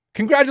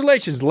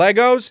 Congratulations,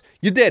 Legos.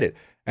 You did it.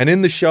 And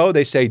in the show,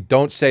 they say,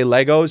 don't say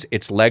Legos.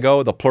 It's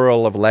Lego. The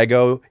plural of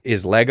Lego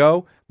is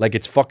Lego. Like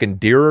it's fucking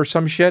deer or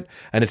some shit.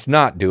 And it's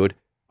not, dude.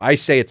 I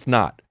say it's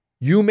not.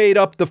 You made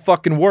up the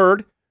fucking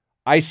word.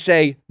 I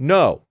say,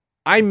 no,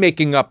 I'm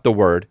making up the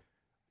word.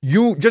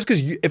 You just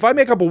because if I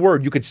make up a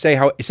word, you could say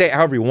it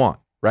however you want,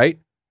 right?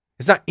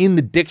 It's not in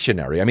the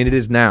dictionary. I mean, it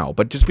is now,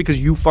 but just because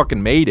you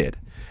fucking made it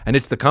and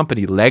it's the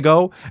company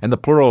Lego and the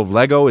plural of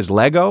Lego is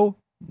Lego,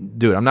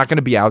 dude, I'm not going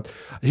to be out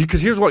because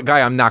here's what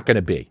guy I'm not going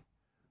to be.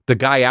 The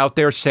guy out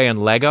there saying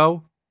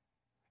Lego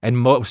and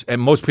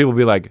most people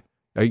be like,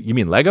 you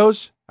mean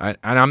Legos? And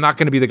I'm not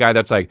going to be the guy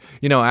that's like,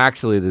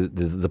 actually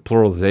the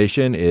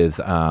pluralization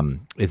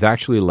is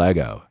actually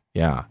Lego.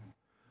 Yeah.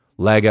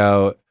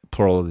 Lego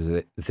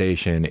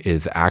pluralization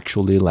is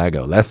actually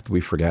Lego. Lest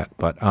we forget.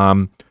 But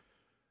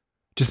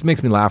just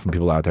makes me laugh when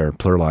people out there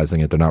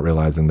pluralizing it. They're not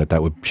realizing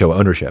that would show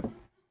ownership.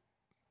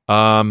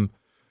 And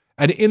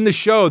in the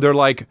show, they're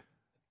like,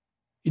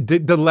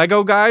 the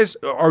Lego guys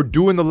are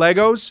doing the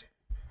Legos.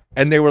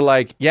 And they were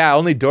like, yeah,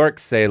 only dorks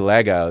say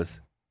Legos.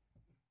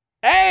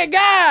 Hey,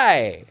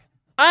 guy,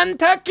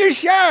 untuck your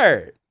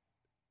shirt.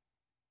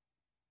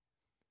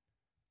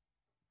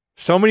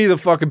 So many of the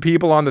fucking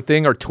people on the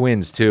thing are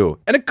twins, too.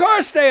 And of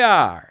course they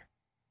are.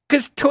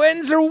 Because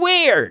twins are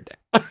weird.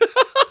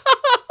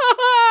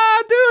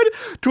 Dude,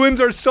 twins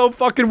are so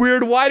fucking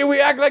weird. Why do we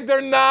act like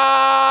they're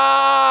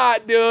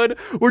not, dude?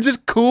 We're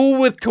just cool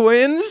with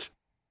twins?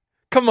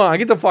 Come on,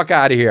 get the fuck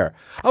out of here.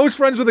 I was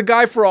friends with a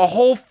guy for a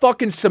whole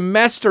fucking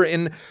semester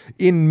in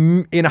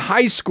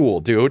high school,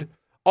 dude.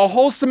 A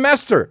whole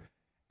semester.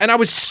 And I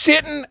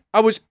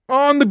was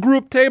on the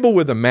group table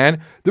with him,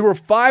 man. There were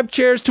 5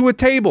 chairs to a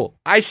table.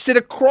 I sit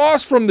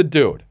across from the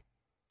dude.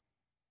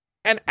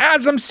 And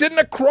as I'm sitting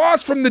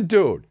across from the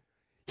dude,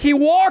 he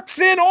walks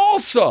in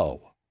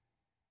also.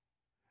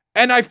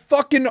 And I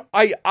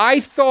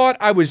thought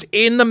I was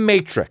in the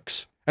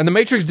Matrix. And the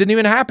Matrix didn't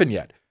even happen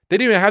yet. They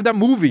didn't even have that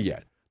movie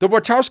yet. The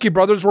Wachowski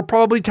brothers were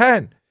probably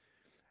 10.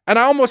 And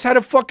I almost had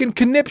a fucking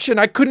conniption.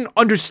 I couldn't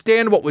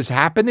understand what was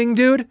happening,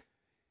 dude.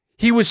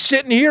 He was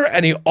sitting here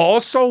and he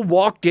also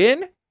walked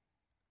in.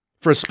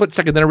 For a split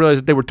second, then I realized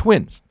that they were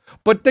twins.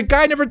 But the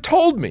guy never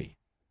told me.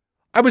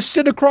 I was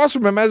sitting across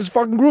from him at his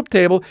fucking group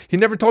table. He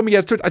never told me he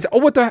has twins. I said,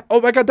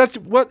 oh my God, that's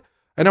what?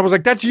 And I was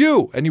like, that's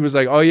you. And he was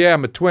like, oh yeah,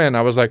 I'm a twin.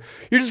 I was like,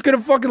 you're just going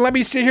to fucking let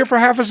me sit here for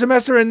half a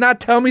semester and not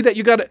tell me that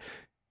you got to,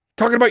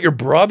 talking about your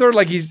brother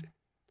like he's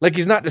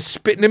not a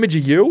spitting image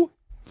of you?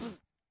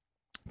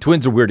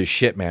 Twins are weird as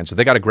shit, man. So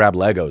they got to grab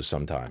Legos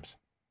sometimes.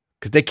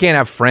 Because they can't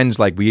have friends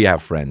like we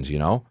have friends, you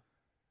know?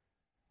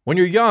 When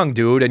you're young,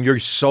 dude, and you're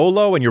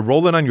solo and you're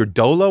rolling on your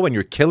dolo and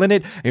you're killing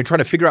it and you're trying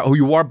to figure out who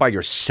you are by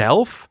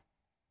yourself,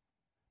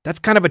 that's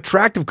kind of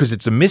attractive because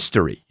it's a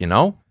mystery, you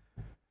know?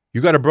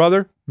 You got a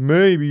brother?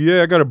 Maybe,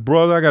 yeah, I got a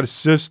brother, I got a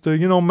sister,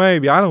 you know,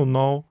 maybe, I don't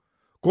know.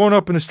 Growing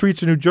up in the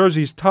streets of New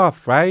Jersey is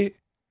tough, right?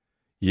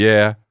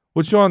 Yeah.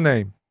 What's your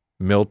name?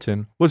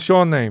 Milton. What's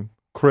your name?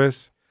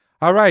 Chris.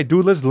 All right,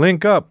 dude, let's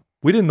link up.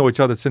 We didn't know each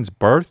other since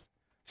birth,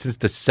 since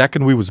the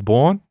second we was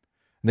born.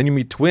 And then you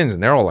meet twins,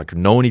 and they're all like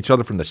knowing each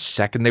other from the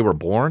second they were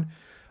born,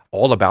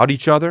 all about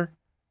each other.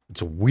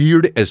 It's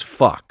weird as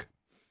fuck.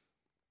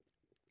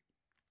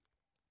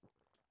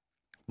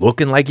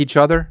 Looking like each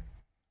other.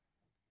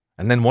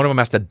 And then one of them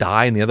has to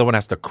die and the other one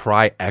has to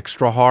cry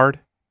extra hard.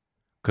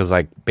 Because,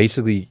 like,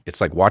 basically, it's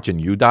like watching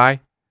you die.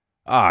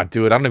 Ah,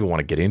 dude, I don't even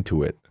want to get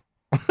into it.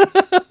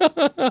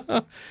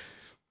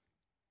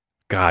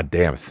 God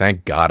damn,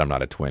 thank God I'm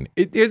not a twin.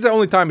 It is the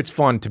only time it's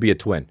fun to be a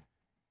twin.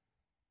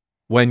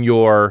 When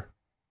you're,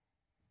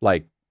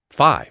 like,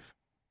 5.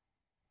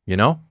 You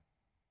know?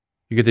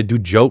 You get to do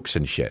jokes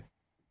and shit.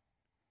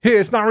 Hey,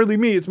 it's not really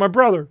me, it's my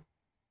brother.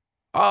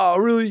 Oh,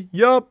 really?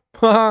 Yup.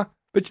 Haha.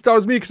 Bet you thought it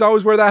was me because I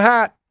always wear that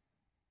hat.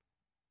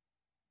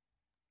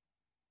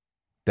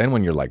 Then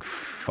when you're like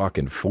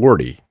fucking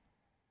 40,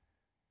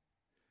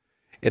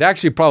 it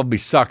actually probably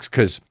sucks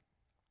because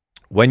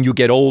when you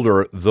get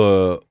older,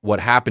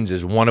 what happens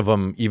is one of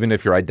them, even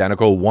if you're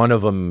identical, one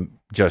of them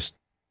just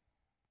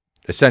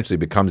essentially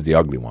becomes the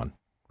ugly one,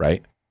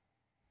 right?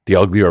 The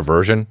uglier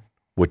version,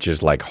 which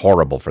is like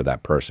horrible for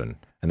that person.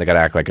 And they got to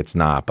act like it's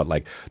not. But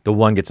like the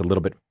one gets a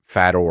little bit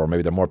fatter or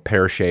maybe they're more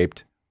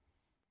pear-shaped.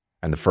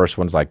 And the first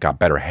one's like got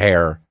better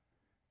hair.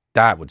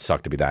 That would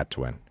suck to be that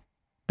twin.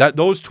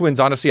 Those twins,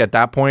 honestly, at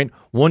that point,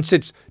 once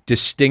it's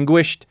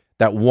distinguished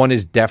that one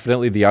is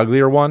definitely the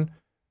uglier one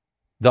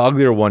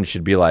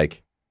should be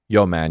like,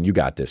 yo, man, you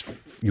got this.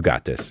 You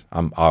got this.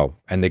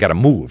 And they got to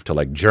move to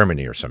like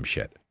Germany or some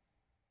shit.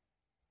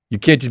 You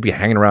can't just be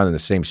hanging around in the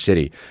same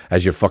city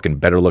as your fucking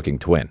better looking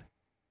twin.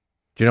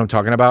 Do you know what I'm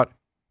talking about?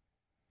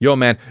 Yo,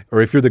 man.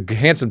 Or if you're the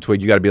handsome twin,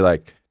 you got to be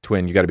like,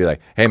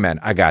 hey, man,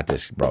 I got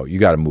this, bro. You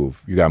got to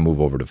move. You got to move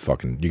over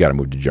to you got to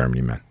move to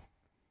Germany, man.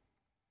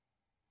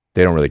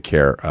 They don't really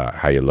care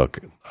how you look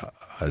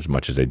as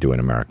much as they do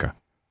in America.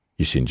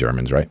 You've seen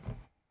Germans, right?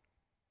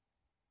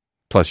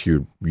 Plus,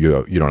 you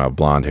don't have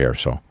blonde hair,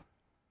 so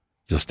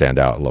you'll stand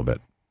out a little bit.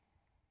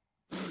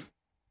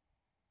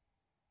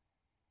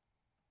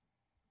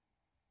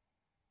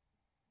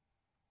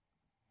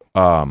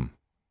 So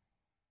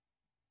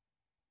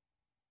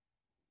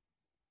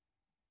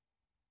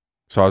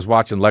I was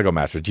watching Lego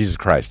Masters. Jesus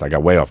Christ, I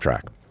got way off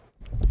track.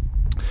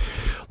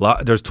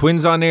 There's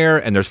twins on there,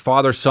 and there's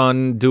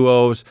father-son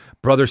duos,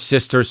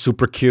 brother-sister,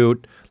 super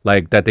cute,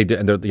 like that they do,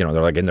 and they're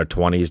like in their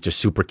 20s, just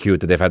super cute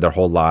that they've had their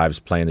whole lives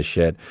playing the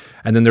shit.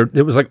 And then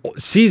it was like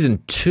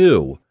season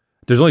 2.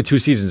 There's only 2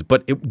 seasons,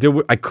 but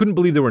I couldn't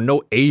believe there were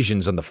no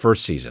Asians on the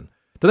first season.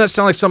 Doesn't that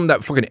sound like something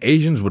that fucking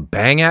Asians would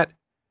bang at?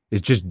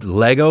 It's just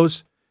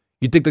Legos.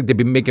 You'd think like they'd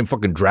be making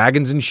fucking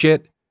dragons and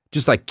shit,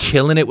 just like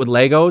killing it with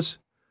Legos.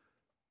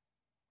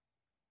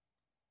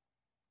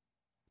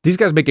 These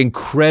guys make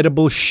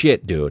incredible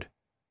shit, dude.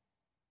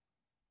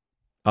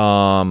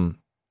 Like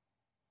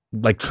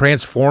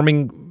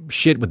transforming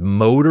shit with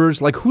motors.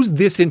 Like, who's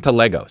this into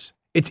Legos?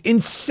 It's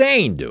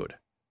insane, dude.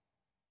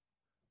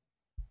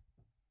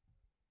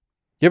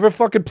 You ever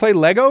fucking play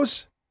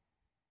Legos?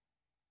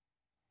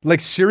 Like,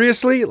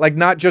 seriously? Like,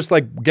 not just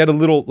like get a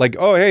little, like,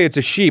 oh, hey, it's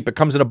a sheep. It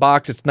comes in a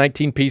box. It's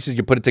 19 pieces.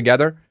 You put it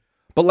together.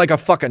 But like a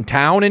fucking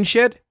town and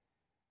shit?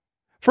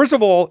 First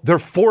of all, they're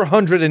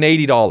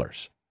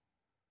 $480.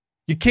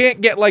 You can't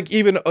get like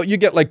even, you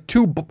get like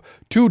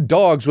two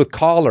dogs with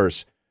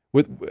collars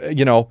with,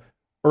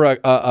 or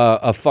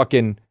a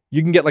fucking,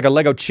 you can get like a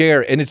Lego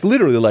chair and it's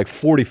literally like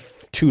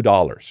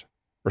 $42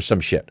 or some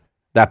shit.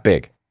 That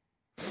big.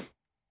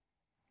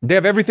 They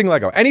have everything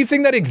Lego.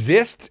 Anything that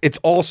exists, it's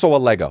also a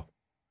Lego.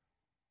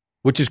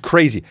 Which is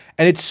crazy.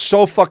 And it's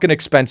so fucking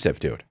expensive,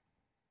 dude.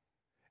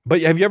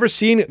 But have you ever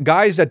seen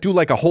guys that do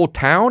like a whole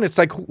town? It's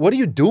like, what are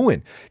you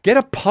doing? Get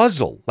a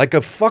puzzle, like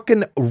a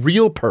fucking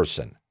real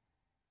person.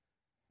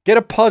 Get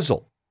a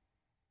puzzle.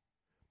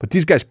 But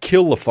these guys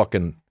kill it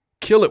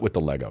with the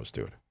Legos,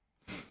 dude.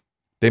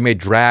 They made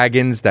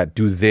dragons that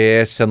do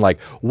this, and like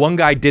one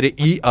guy did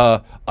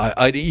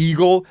an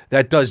eagle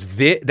that does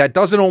this, that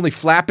doesn't only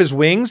flap his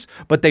wings,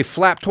 but they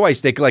flap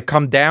twice. They like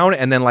come down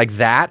and then like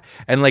that,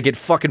 and like it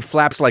fucking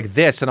flaps like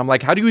this. And I'm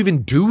like, how do you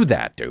even do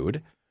that,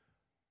 dude?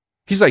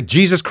 He's like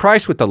Jesus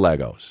Christ with the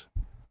Legos.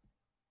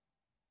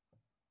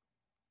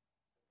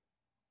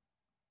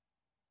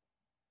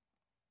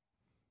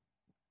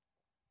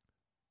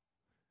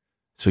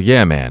 So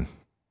yeah, man.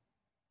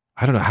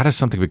 I don't know. How does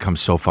something become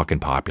so fucking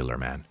popular,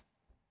 man?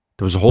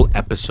 There was a whole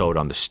episode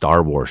on the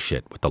Star Wars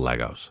shit with the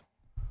Legos.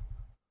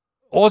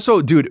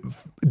 Also, dude,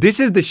 this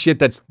is the shit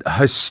that's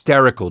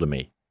hysterical to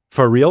me.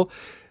 For real.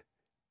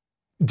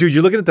 Dude,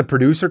 you're looking at the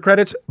producer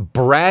credits.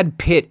 Brad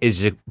Pitt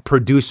is a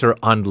producer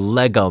on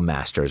Lego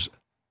Masters.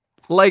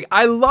 Like,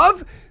 I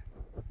love...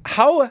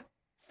 How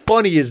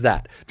funny is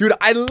that? Dude,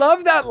 I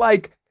love that,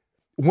 like,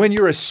 when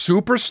you're a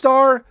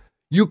superstar,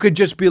 you could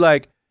just be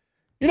like,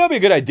 you know, it'd be a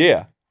good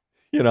idea.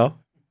 You know?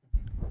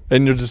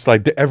 And you're just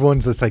like,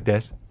 everyone's just like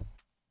this.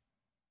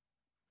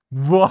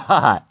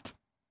 What?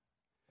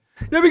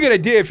 It'd be a good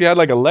idea if you had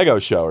like a Lego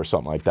show or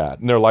something like that.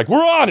 And they're like,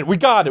 we're on it. We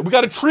got it. We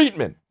got a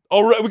treatment.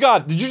 Oh, we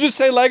got it. Did you just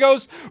say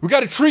Legos? We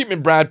got a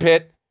treatment, Brad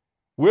Pitt.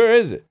 Where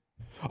is it?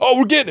 Oh,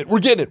 we're getting it.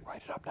 We're getting it.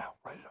 Write it up now.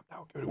 Write it up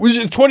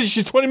now.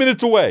 She's 20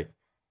 minutes away.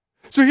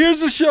 So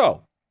here's the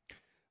show.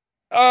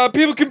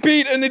 People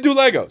compete and they do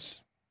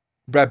Legos.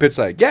 Brad Pitt's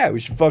like, yeah, we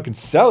should fucking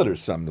sell it or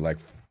something to like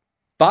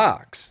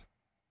Fox.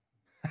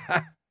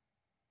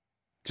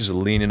 Just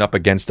leaning up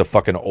against a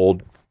fucking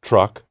old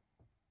truck.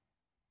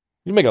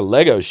 You make a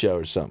Lego show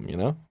or something, you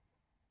know?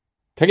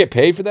 Can I get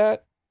paid for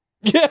that?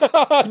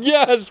 Yeah,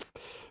 yes.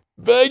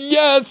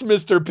 Yes,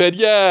 Mr. Pitt,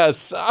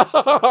 yes.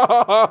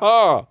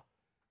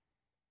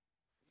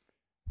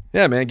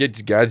 Yeah, man, get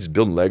these guys just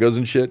building Legos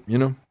and shit, you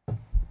know?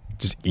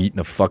 Just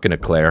eating a fucking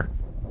eclair.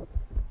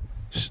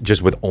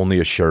 Just with only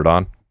a shirt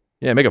on.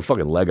 Yeah, make a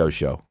fucking Lego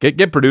show.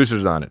 Get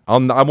producers on it.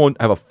 I won't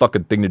have a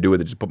fucking thing to do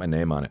with it. Just put my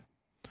name on it.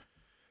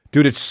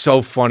 Dude, it's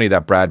so funny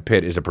that Brad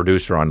Pitt is a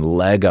producer on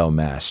Lego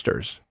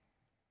Masters.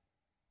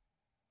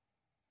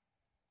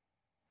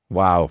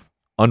 Wow.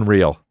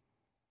 Unreal.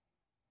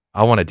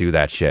 I want to do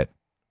that shit.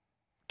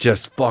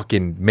 Just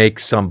fucking make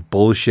some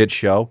bullshit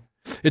show.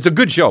 It's a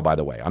good show, by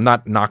the way. I'm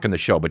not knocking the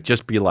show, but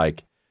just be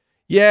like,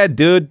 yeah,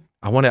 dude.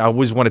 I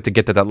always wanted to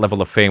get to that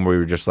level of fame where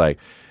you're just like,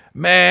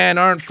 man,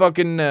 aren't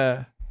fucking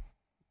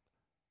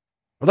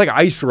like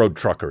ice road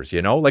truckers,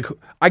 you know? Like,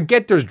 I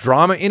get there's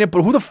drama in it,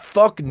 but who the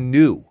fuck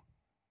knew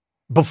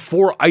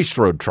before ice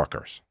road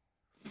truckers,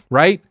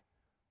 right?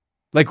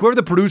 Like, whoever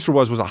the producer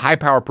was a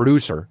high-power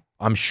producer,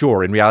 I'm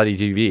sure, in reality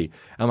TV,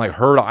 and like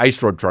heard of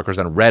ice road truckers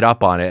and read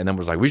up on it and then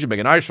was like, we should make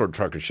an ice road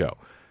trucker show.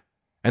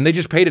 And they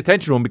just paid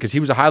attention to him because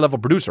he was a high-level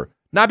producer,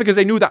 not because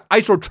they knew that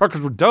ice road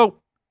truckers were dope,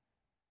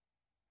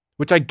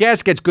 which I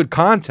guess gets good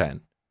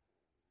content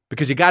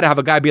because you got to have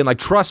a guy being like,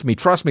 trust me,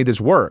 this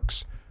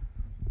works.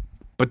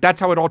 But that's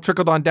how it all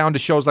trickled on down to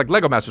shows like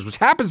Lego Masters, which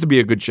happens to be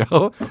a good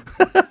show.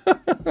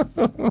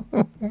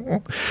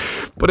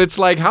 But it's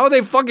like, how are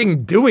they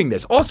fucking doing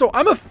this? Also,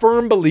 I'm a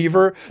firm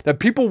believer that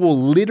people will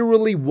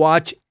literally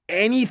watch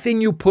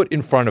anything you put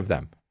in front of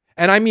them.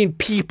 And I mean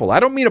people. I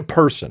don't mean a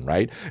person,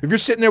 right? If you're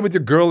sitting there with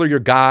your girl or your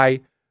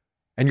guy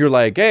and you're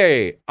like,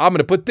 hey, I'm going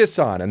to put this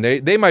on. And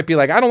they might be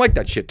like, I don't like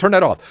that shit. Turn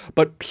that off.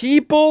 But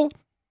people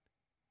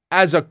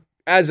as a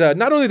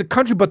not only the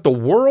country, but the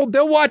world,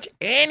 they'll watch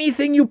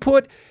anything you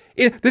put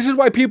in. This is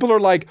why people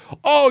are like,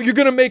 oh, you're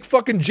going to make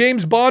fucking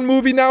James Bond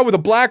movie now with a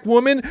black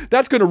woman?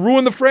 That's going to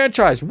ruin the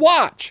franchise.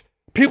 Watch.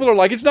 People are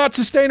like, it's not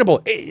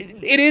sustainable.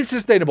 It is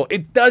sustainable.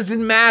 It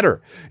doesn't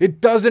matter.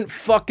 It doesn't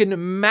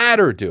fucking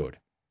matter, dude.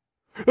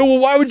 Well,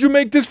 why would you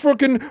make this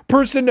fucking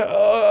person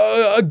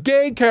a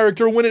gay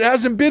character when it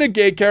hasn't been a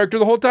gay character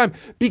the whole time?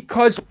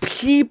 Because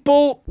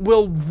people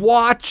will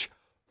watch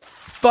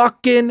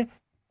fucking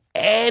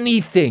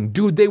anything.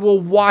 Dude, they will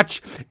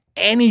watch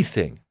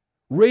anything.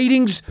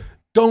 Ratings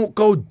don't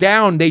go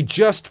down. They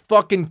just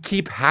fucking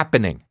keep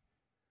happening.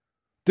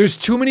 There's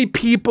too many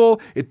people.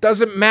 It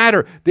doesn't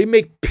matter. They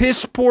make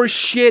piss poor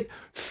shit,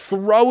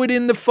 throw it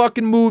in the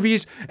fucking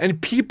movies,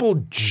 and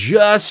people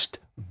just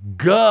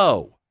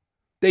go.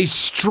 They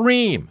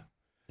stream.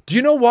 Do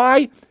you know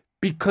why?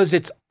 Because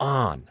it's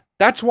on.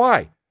 That's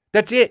why.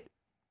 That's it.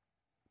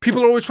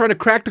 People are always trying to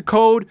crack the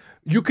code.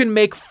 You can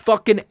make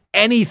fucking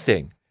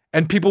anything,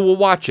 and people will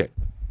watch it.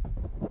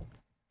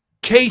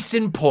 Case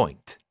in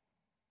point.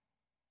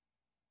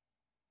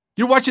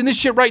 You're watching this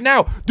shit right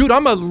now. Dude,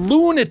 I'm a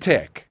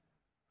lunatic.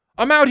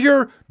 I'm out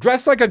here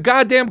dressed like a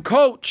goddamn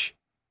coach.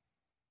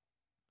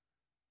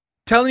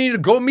 Telling you to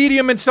go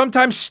medium and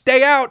sometimes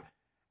stay out.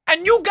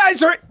 And you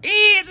guys are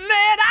eating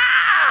it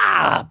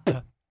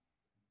up.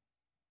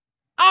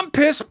 I'm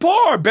piss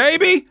poor,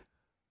 baby.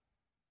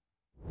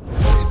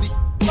 Crazy,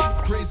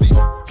 crazy,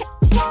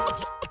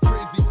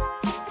 crazy,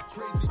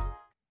 crazy.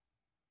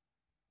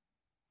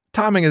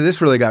 Timing of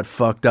this really got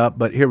fucked up,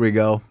 but here we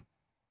go.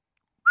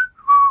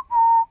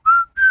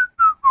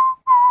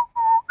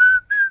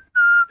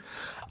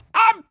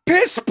 I'm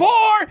piss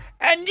poor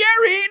and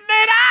you're eating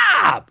it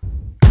up.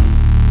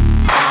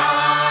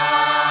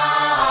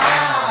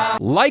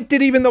 Liked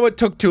it even though it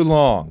took too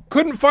long.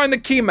 Couldn't find the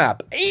key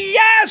map.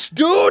 Yes,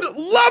 dude.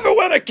 Love it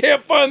when I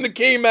can't find the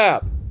key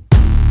map.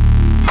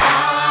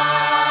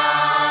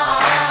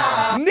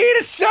 Need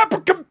a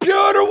separate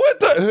computer with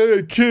the...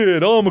 Hey,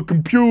 kid, I'm a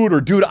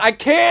computer. Dude, I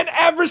can't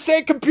ever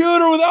say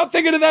computer without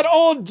thinking of that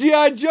old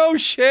G.I. Joe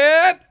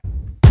shit.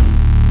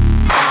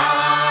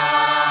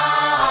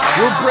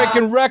 We're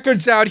breaking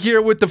records out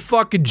here with the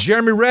fucking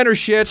Jeremy Renner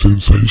shit.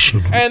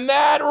 Sensational. And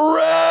that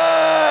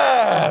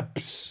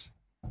rips.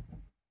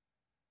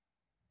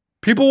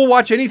 People will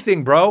watch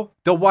anything, bro.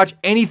 They'll watch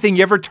anything.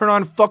 You ever turn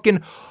on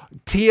fucking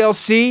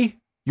TLC?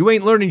 You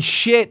ain't learning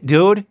shit,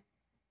 dude.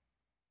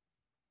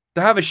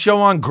 They have a show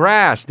on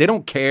grass. They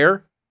don't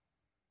care.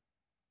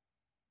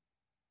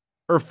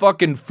 Or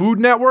fucking Food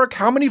Network.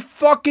 How many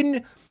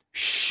fucking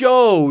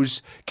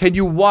shows can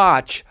you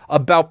watch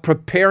about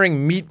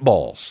preparing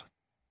meatballs?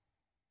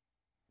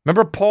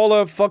 Remember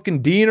Paula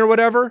fucking Dean or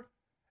whatever?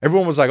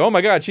 Everyone was like, oh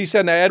my God, she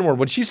said the N-word.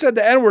 When she said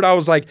the N-word, I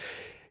was like,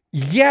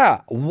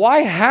 yeah, why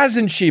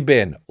hasn't she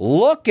been?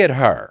 Look at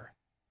her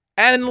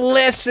and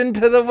listen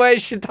to the way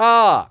she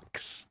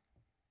talks.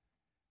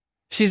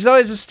 She's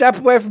always a step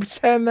away from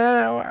saying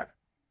that.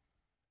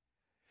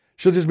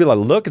 She'll just be like,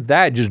 look at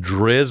that. Just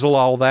drizzle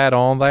all that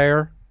on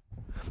there.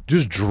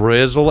 Just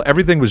drizzle.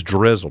 Everything was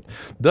drizzled.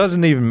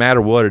 Doesn't even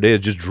matter what it is.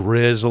 Just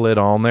drizzle it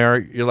on there.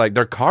 You're like,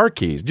 they're car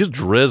keys. Just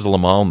drizzle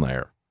them on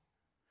there.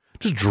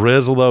 Just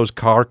drizzle those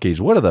car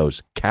keys. What are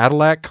those?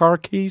 Cadillac car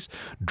keys?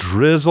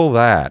 Drizzle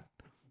that.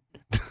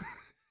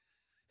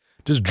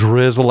 Just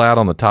drizzle out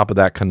on the top of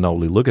that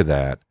cannoli. Look at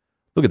that.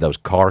 Look at those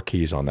car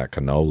keys on that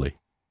cannoli.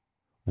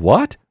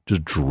 What?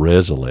 Just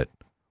drizzle it.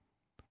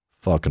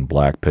 Fucking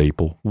black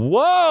people.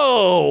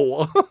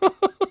 Whoa!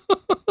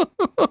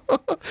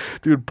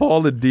 Dude,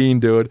 Paula Dean,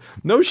 dude.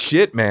 No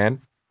shit,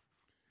 man.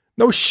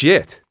 No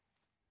shit.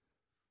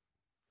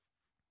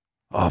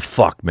 Oh,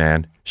 fuck,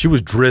 man. She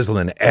was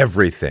drizzling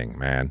everything,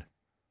 man.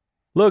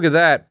 Look at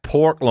that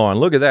pork loin.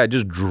 Look at that.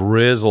 Just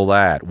drizzle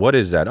that. What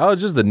is that? Oh,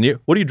 just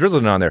what are you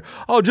drizzling on there?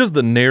 Oh, just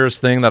the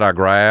nearest thing that I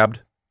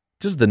grabbed.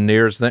 Just the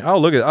nearest thing. Oh,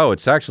 look at. Oh,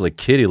 it's actually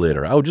kitty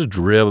litter. Oh, just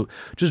drizzle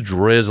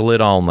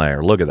it on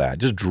there. Look at that.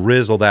 Just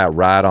drizzle that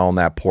right on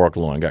that pork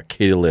loin. Got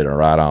kitty litter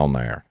right on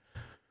there.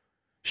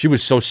 She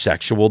was so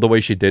sexual the way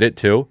she did it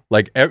too.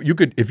 Like you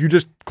could, if you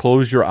just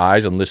closed your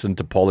eyes and listened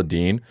to Paula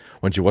Dean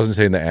when she wasn't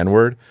saying the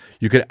N-word,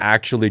 you could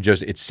actually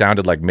just. It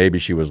sounded like maybe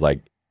she was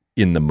like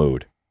in the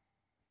mood.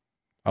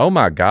 Oh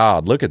my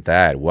God, look at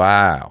that.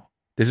 Wow.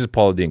 This is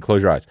Paula Dean.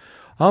 Close your eyes.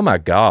 Oh my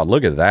God,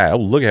 look at that. Oh,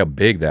 look how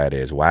big that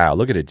is. Wow,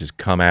 look at it just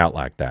come out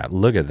like that.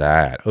 Look at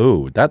that.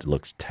 Oh, that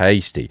looks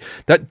tasty.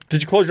 Did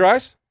you close your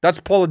eyes?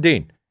 That's Paula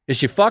Dean. Is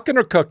she fucking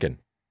or cooking?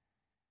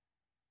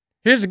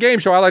 Here's a game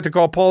show I like to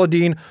call Paula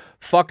Dean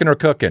fucking or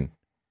cooking.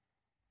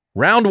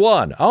 Round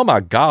one. Oh my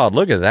God,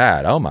 look at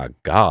that. Oh my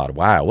God.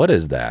 Wow, what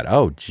is that?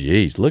 Oh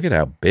geez, look at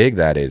how big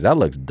that is. That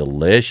looks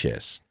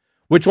delicious.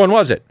 Which one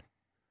was it?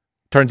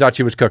 Turns out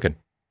she was cooking.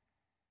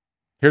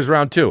 Here's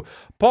round two.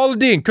 Paula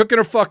Dean, cooking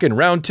or fucking,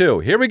 round two.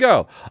 Here we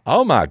go.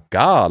 Oh my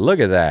God, look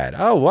at that.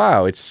 Oh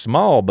wow, it's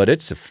small, but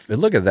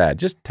look at that.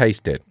 Just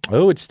taste it.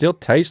 Oh, it still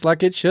tastes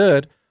like it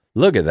should.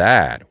 Look at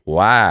that.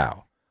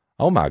 Wow.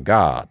 Oh my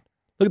God.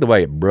 Look at the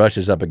way it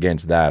brushes up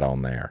against that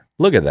on there.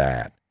 Look at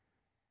that.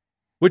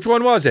 Which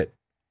one was it?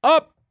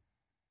 Up.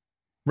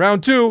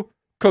 Round two,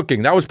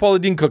 cooking. That was Paula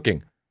Dean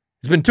cooking.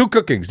 There's been two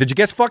cookings. Did you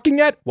guess fucking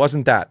yet?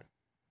 Wasn't that?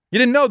 You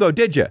didn't know though,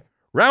 did you?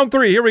 Round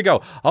three, here we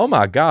go. Oh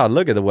my God,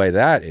 look at the way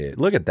that is.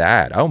 Look at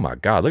that. Oh my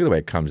God, look at the way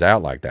it comes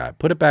out like that.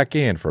 Put it back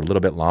in for a little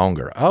bit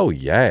longer. Oh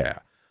yeah.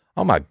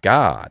 Oh my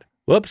God.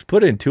 Whoops,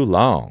 put it in too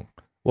long.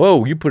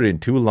 Whoa, you put it in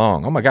too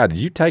long. Oh my God, did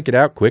you take it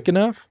out quick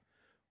enough?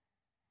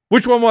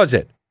 Which one was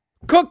it?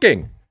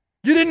 Cooking.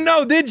 You didn't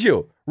know, did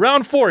you?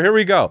 Round four, here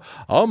we go.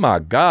 Oh my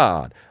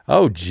God.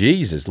 Oh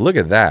Jesus, look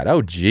at that.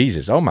 Oh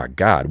Jesus. Oh my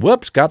God.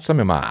 Whoops, got some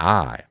in my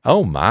eye.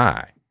 Oh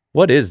my.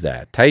 What is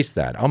that? Taste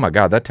that. Oh my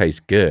God, that tastes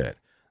good.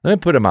 Let me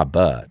put it in my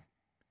butt.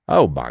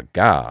 Oh, my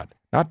God.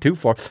 Not too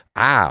far.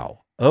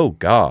 Ow. Oh,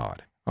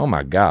 God. Oh,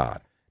 my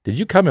God. Did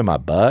you come in my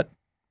butt?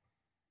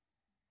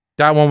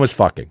 That one was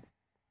fucking.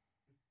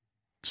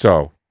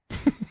 So,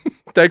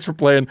 thanks for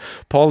playing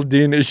Paula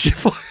Dean. Is she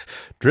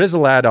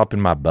drizzle that up in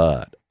my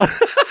butt.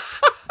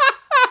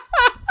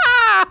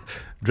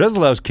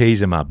 Drizzle those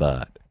keys in my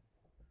butt.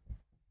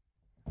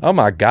 Oh,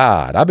 my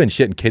God. I've been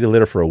shitting kitty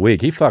litter for a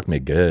week. He fucked me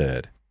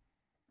good.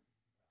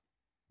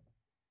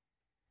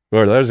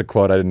 Or there's a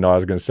quote I didn't know I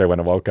was going to say when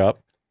I woke up.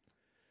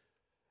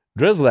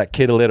 Drizzle that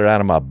kitty litter out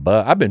of my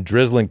butt. I've been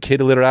drizzling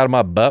kitty litter out of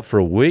my butt for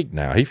a week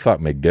now. He fucked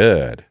me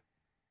good.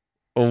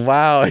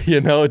 Wow,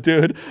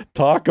 dude,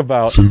 talk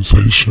about...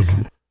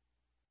 Sensational.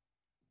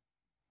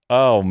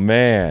 Oh,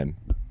 man.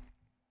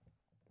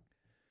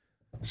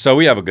 So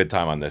we have a good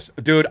time on this.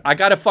 Dude, I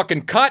got to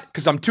fucking cut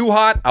because I'm too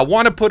hot. I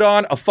want to put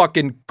on a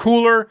fucking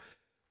cooler,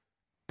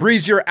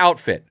 breezier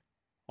outfit.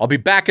 I'll be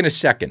back in a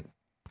second.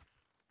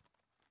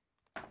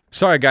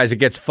 Sorry, guys, it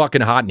gets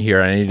fucking hot in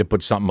here. I need to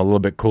put something a little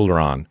bit cooler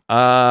on.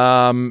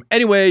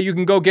 Anyway, you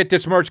can go get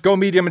this merch, go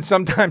medium, and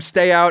sometimes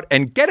stay out,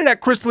 and get it at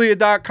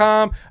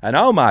crystalia.com. And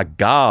oh my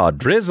God,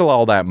 drizzle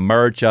all that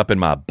merch up in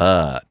my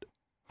butt.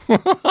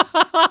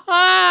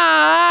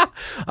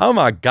 Oh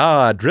my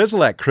God,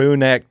 drizzle that crew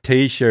neck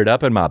t-shirt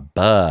up in my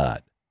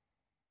butt.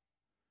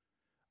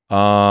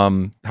 How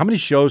many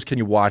shows can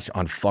you watch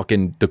on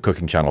fucking the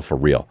cooking channel for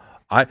real?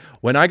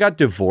 When I got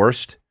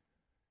divorced,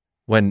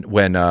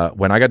 when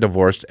I got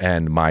divorced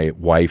and my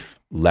wife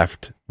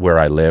left where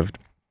I lived,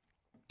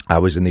 I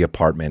was in my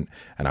apartment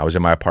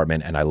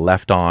and I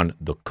left on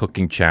the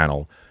cooking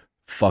channel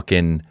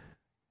fucking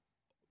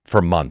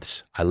for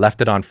months. I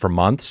left it on for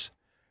months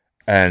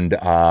and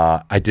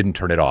I didn't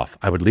turn it off.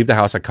 I would leave the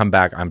house, I'd come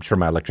back, I'm sure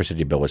my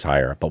electricity bill was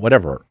higher, but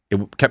whatever.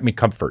 It kept me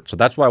comfort. So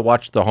that's why I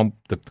watched the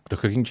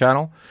cooking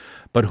channel.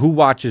 But who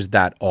watches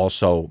that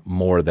also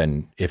more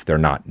than if they're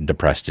not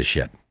depressed as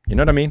shit? You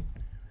know what I mean?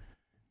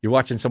 You're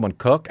watching someone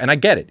cook, and I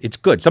get it. It's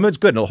good. Some of it's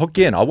good, and it'll hook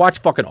you in. I'll watch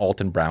fucking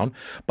Alton Brown.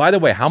 By the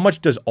way, how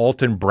much does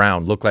Alton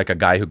Brown look like a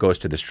guy who goes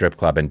to the strip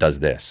club and does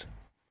this?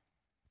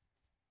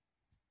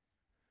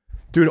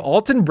 Dude,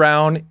 Alton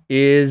Brown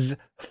is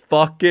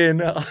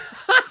fucking...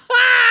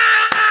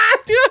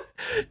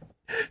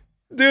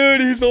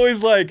 Dude, he's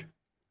always like,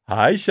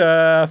 hi,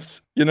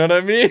 chefs. You know what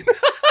I mean?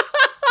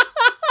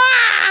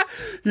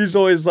 He's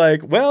always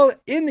like, well,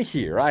 in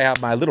here, I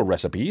have my little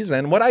recipes,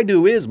 and what I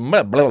do is...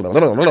 Blah, blah, blah,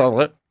 blah, blah,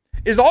 blah.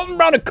 Is Alton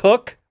Brown a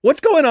cook?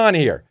 What's going on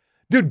here?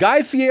 Dude,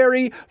 Guy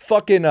Fieri,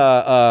 fucking,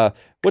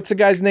 what's the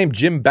guy's name?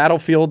 Jim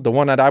Battlefield, the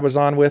one that I was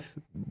on with.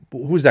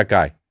 Who's that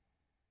guy?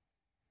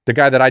 The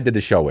guy that I did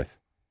the show with.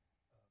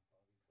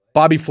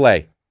 Bobby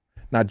Flay.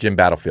 Not Jim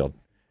Battlefield.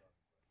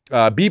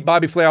 Beat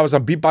Bobby Flay. I was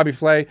on Beat Bobby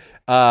Flay.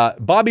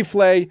 Bobby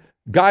Flay,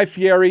 Guy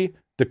Fieri,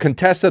 the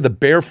Contessa, the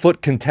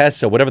barefoot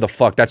Contessa, whatever the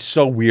fuck. That's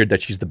so weird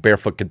that she's the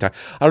barefoot Contessa.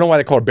 I don't know why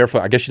they call her barefoot.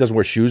 I guess she doesn't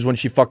wear shoes when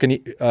she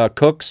fucking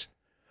cooks.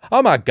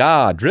 Oh my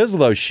God, drizzle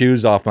those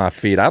shoes off my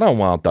feet. I don't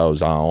want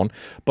those on.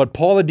 But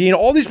Paula Deen,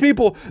 all these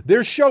people,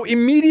 their show,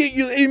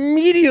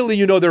 immediately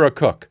you know they're a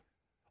cook.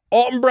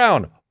 Alton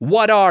Brown,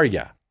 what are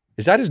you?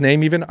 Is that his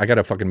name even? I got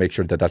to fucking make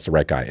sure that that's the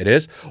right guy. It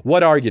is?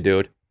 What are you,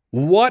 dude?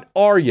 What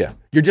are you?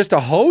 You're just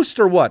a host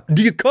or what?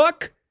 Do you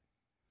cook?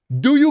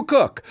 Do you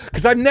cook?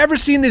 Because I've never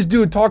seen this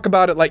dude talk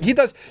about it like he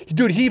does.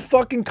 Dude, he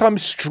fucking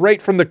comes straight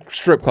from the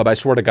strip club. I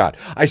swear to God.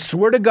 I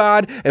swear to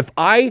God,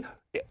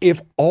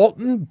 if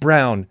Alton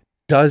Brown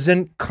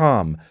doesn't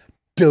come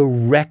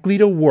directly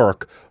to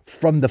work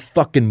from the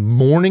fucking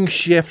morning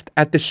shift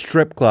at the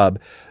strip club,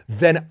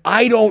 then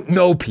I don't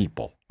know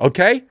people,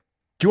 okay?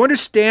 Do you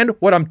understand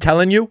what I'm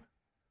telling you?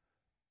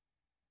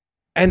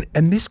 And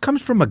this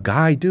comes from a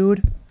guy,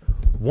 dude.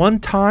 One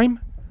time,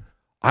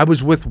 I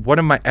was with one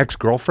of my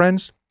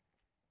ex-girlfriends,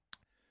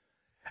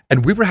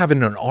 and we were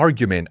having an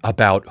argument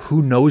about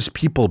who knows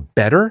people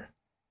better.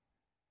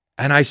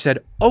 And I said,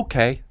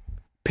 okay,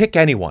 pick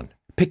anyone.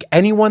 Pick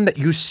anyone that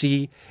you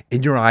see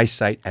in your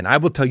eyesight, and I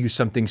will tell you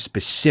something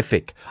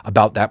specific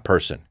about that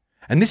person.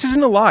 And this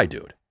isn't a lie,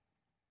 dude.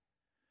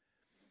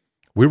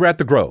 We were at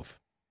the Grove,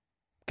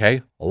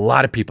 okay? A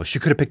lot of people. She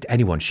could have picked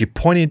anyone. She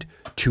pointed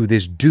to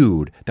this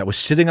dude that was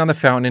sitting on the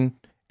fountain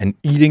and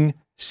eating a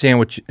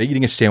sandwich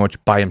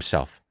by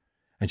himself.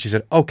 And she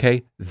said,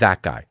 okay,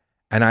 that guy.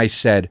 And I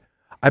said,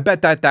 I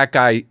bet that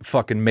guy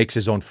fucking makes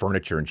his own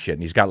furniture and shit,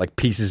 and he's got like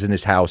pieces in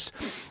his house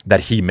that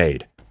he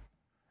made.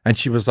 And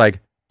she was like,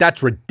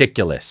 that's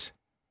ridiculous.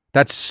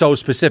 That's so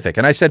specific.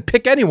 And I said,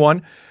 pick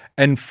anyone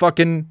and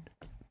fucking,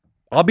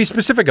 I'll be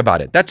specific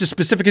about it. That's as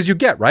specific as you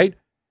get, right?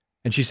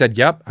 And she said,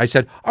 yep. I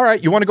said, all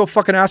right, you want to go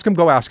fucking ask him?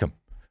 Go ask him.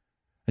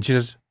 And she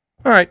says,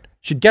 all right.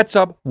 She gets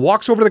up,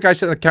 walks over to the guy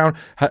sitting at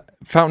the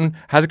fountain,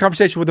 has a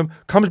conversation with him,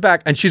 comes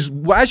back, and as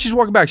she's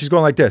walking back, she's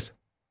going like this.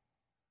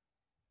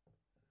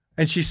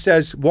 And she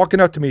says, walking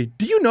up to me,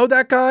 do you know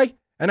that guy?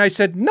 And I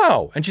said,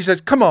 no. And she says,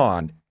 come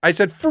on. I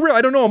said, for real,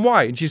 I don't know him.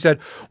 Why? And she said,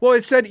 well,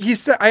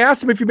 I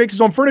asked him if he makes his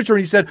own furniture.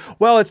 And he said,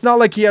 well, it's not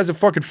like he has a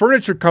fucking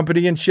furniture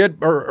company and shit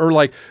or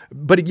like,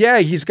 but yeah,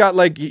 he's got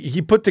like,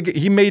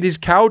 he made his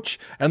couch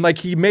and like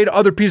he made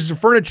other pieces of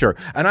furniture.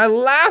 And I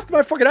laughed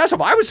my fucking ass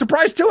off. I was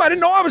surprised too. I didn't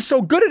know I was so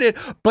good at it,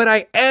 but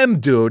I am,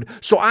 dude.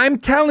 So I'm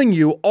telling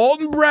you,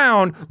 Alton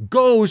Brown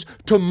goes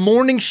to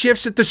morning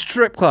shifts at the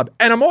strip club.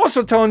 And I'm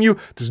also telling you,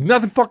 there's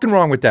nothing fucking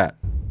wrong with that.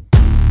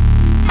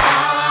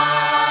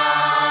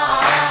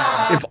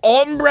 If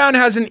Alton Brown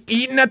hasn't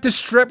eaten at the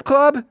strip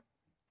club,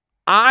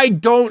 I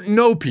don't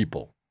know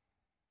people.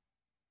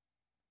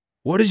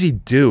 What does he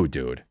do,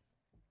 dude?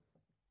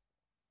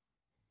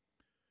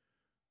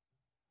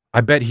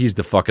 I bet he's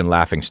the fucking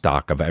laughing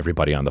stock of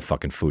everybody on the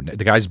fucking Food.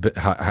 The guy's,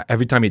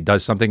 every time he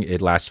does something,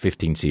 it lasts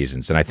 15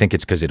 seasons. And I think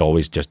it's because it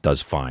always just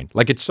does fine.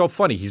 Like, it's so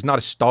funny. He's not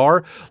a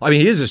star. I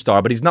mean, he is a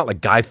star, but he's not like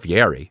Guy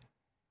Fieri.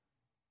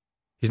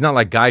 He's not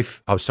like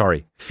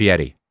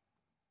Fieri.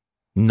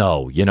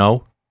 No, you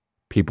know?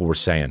 People were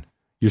saying,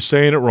 you're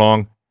saying it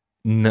wrong.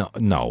 No.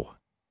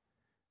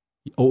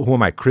 Oh, who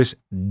am I? Chris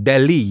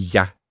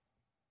D'Elia.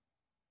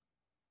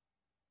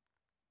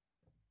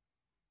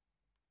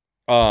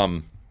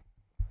 So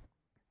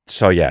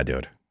yeah,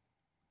 dude.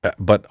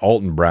 But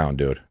Alton Brown,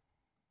 dude.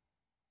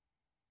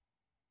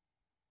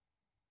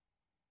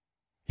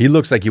 He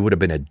looks like he would have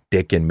been a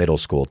dick in middle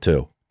school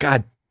too.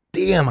 God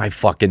damn, I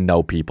fucking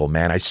know people,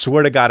 man. I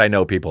swear to God, I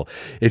know people.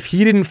 If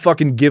he didn't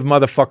fucking give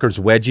motherfuckers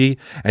wedgie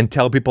and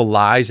tell people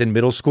lies in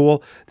middle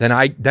school, then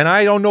I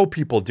don't know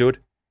people, dude.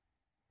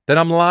 Then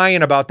I'm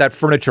lying about that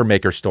furniture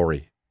maker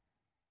story.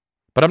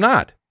 But I'm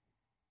not.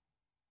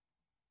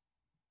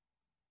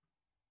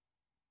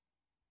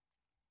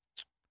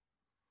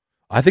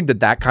 I think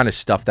that kind of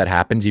stuff that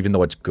happens, even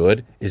though it's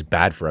good, is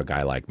bad for a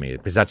guy like me,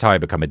 because that's how I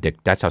become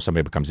that's how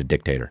somebody becomes a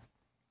dictator.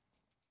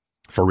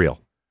 For real.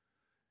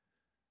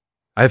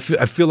 I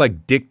feel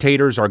like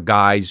dictators are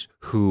guys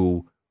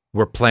who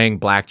were playing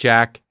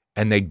blackjack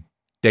and they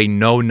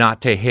know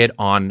not to hit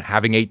on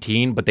having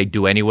 18, but they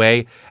do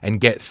anyway and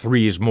get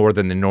threes more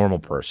than the normal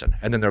person.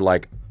 And then they're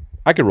like,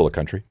 I could rule a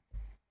country.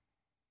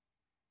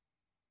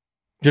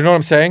 Do you know what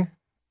I'm saying?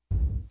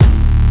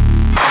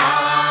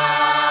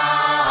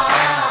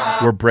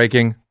 We're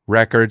breaking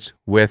records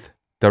with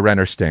the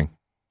Renner Sting.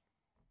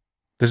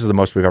 This is the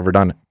most we've ever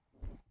done it.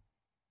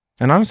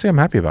 And honestly, I'm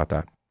happy about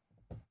that.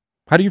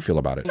 How do you feel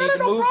about it? Need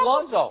to move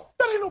Lonzo.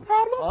 That ain't no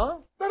problem. Huh?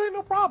 That ain't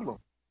no problem.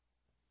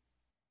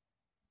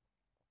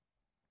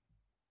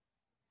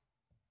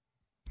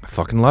 I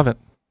fucking love it.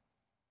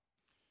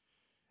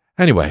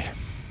 Anyway,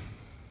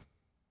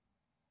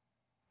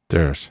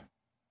 there's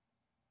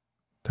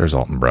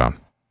Alton Brown,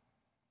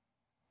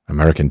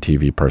 American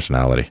TV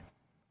personality.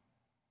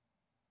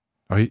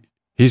 Oh,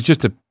 he's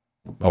just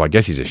I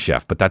guess he's a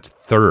chef, but that's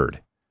third.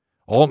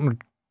 Alton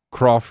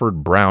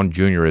Crawford Brown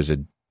Jr. is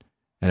an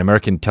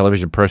American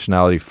television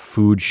personality,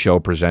 food show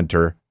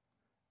presenter,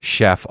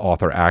 chef,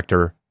 author,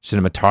 actor,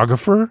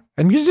 cinematographer,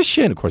 and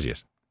musician. Of course he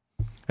is.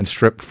 And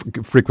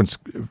frequent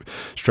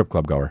strip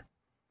club goer.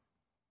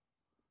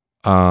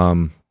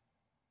 Yeah,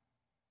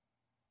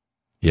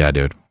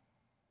 dude.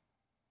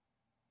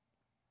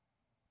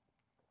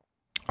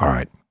 All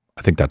right.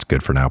 I think that's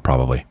good for now,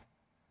 probably.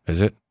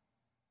 Is it?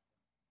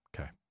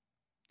 Okay.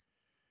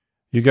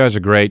 You guys are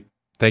great.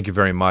 Thank you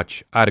very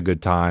much. I had a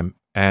good time.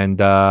 And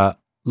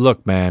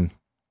look, man,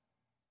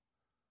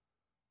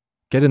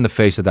 get in the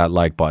face of that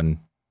like button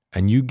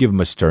and you give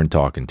them a stern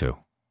talking to.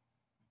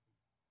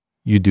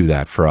 You do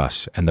that for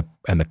us and the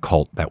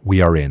cult that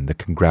we are in, the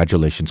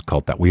congratulations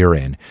cult that we are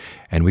in,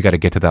 and we got to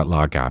get to that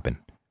log cabin.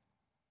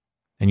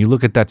 And you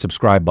look at that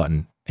subscribe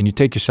button and you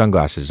take your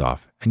sunglasses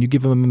off and you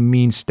give them a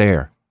mean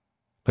stare,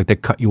 like they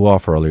cut you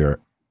off earlier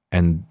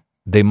and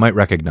they might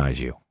recognize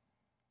you.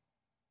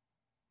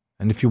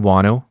 And if you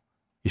want to,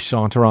 you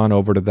saunter on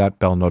over to that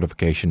bell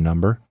notification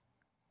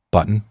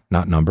button,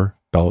 not number,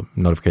 bell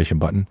notification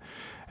button,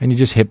 and you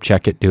just hip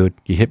check it, dude.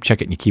 You hip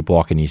check it and you keep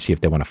walking and you see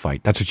if they want to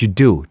fight. That's what you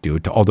do,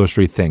 dude, to all those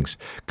three things,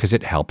 because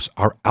it helps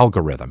our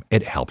algorithm.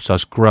 It helps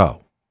us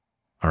grow.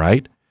 All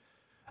right?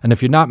 And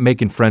if you're not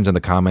making friends in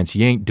the comments,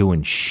 you ain't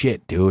doing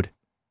shit, dude.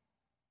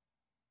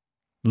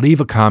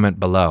 Leave a comment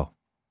below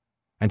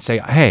and say,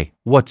 hey,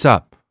 what's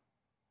up?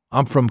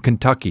 I'm from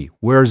Kentucky.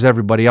 Where's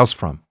everybody else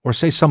from? Or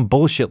say some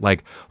bullshit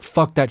like,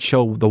 fuck that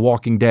show, The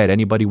Walking Dead.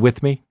 Anybody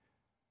with me?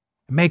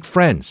 Make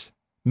friends.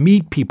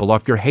 Meet people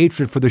off your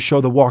hatred for the show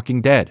The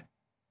Walking Dead.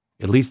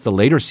 At least the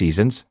later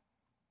seasons.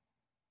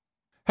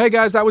 Hey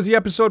guys, that was the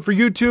episode for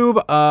YouTube.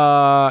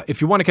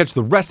 If you want to catch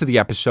the rest of the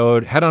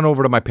episode, head on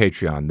over to my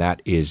Patreon.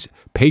 That is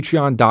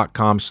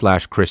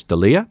patreon.com/Chris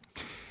D'Elia.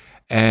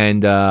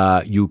 And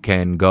you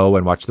can go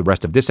and watch the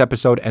rest of this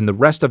episode and the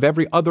rest of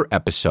every other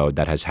episode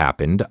that has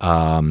happened.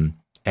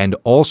 And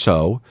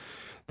also,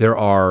 there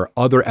are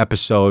other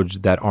episodes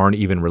that aren't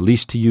even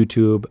released to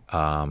YouTube.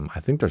 I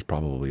think there's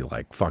probably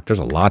there's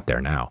a lot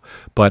there now.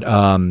 But,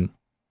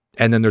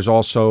 and then there's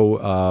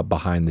also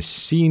behind the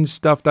scenes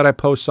stuff that I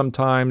post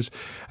sometimes.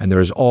 And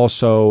there's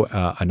also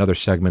another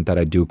segment that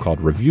I do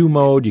called Review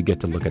Mode. You get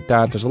to look at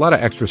that. There's a lot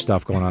of extra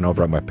stuff going on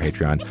over at my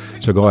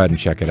Patreon. So go ahead and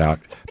check it out.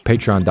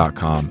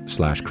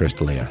 Patreon.com/Chris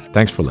D'Elia.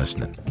 Thanks for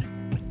listening.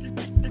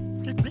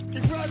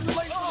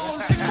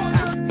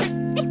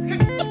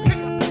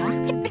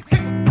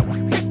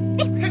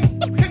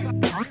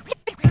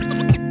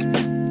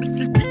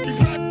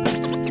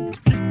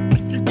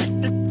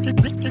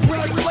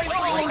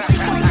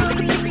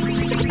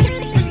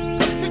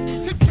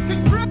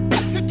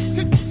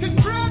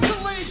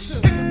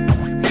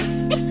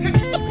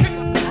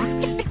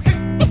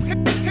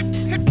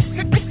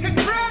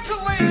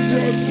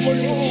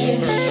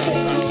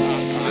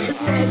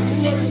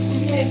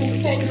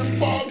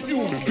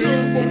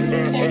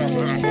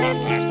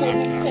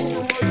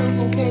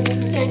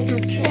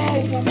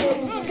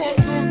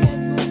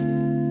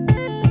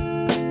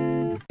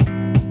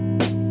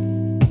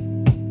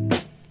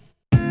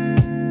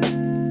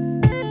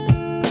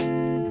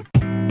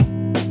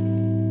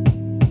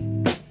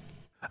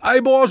 Hey,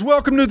 boys,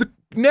 welcome to the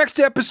next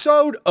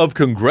episode of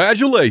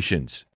Congratulations.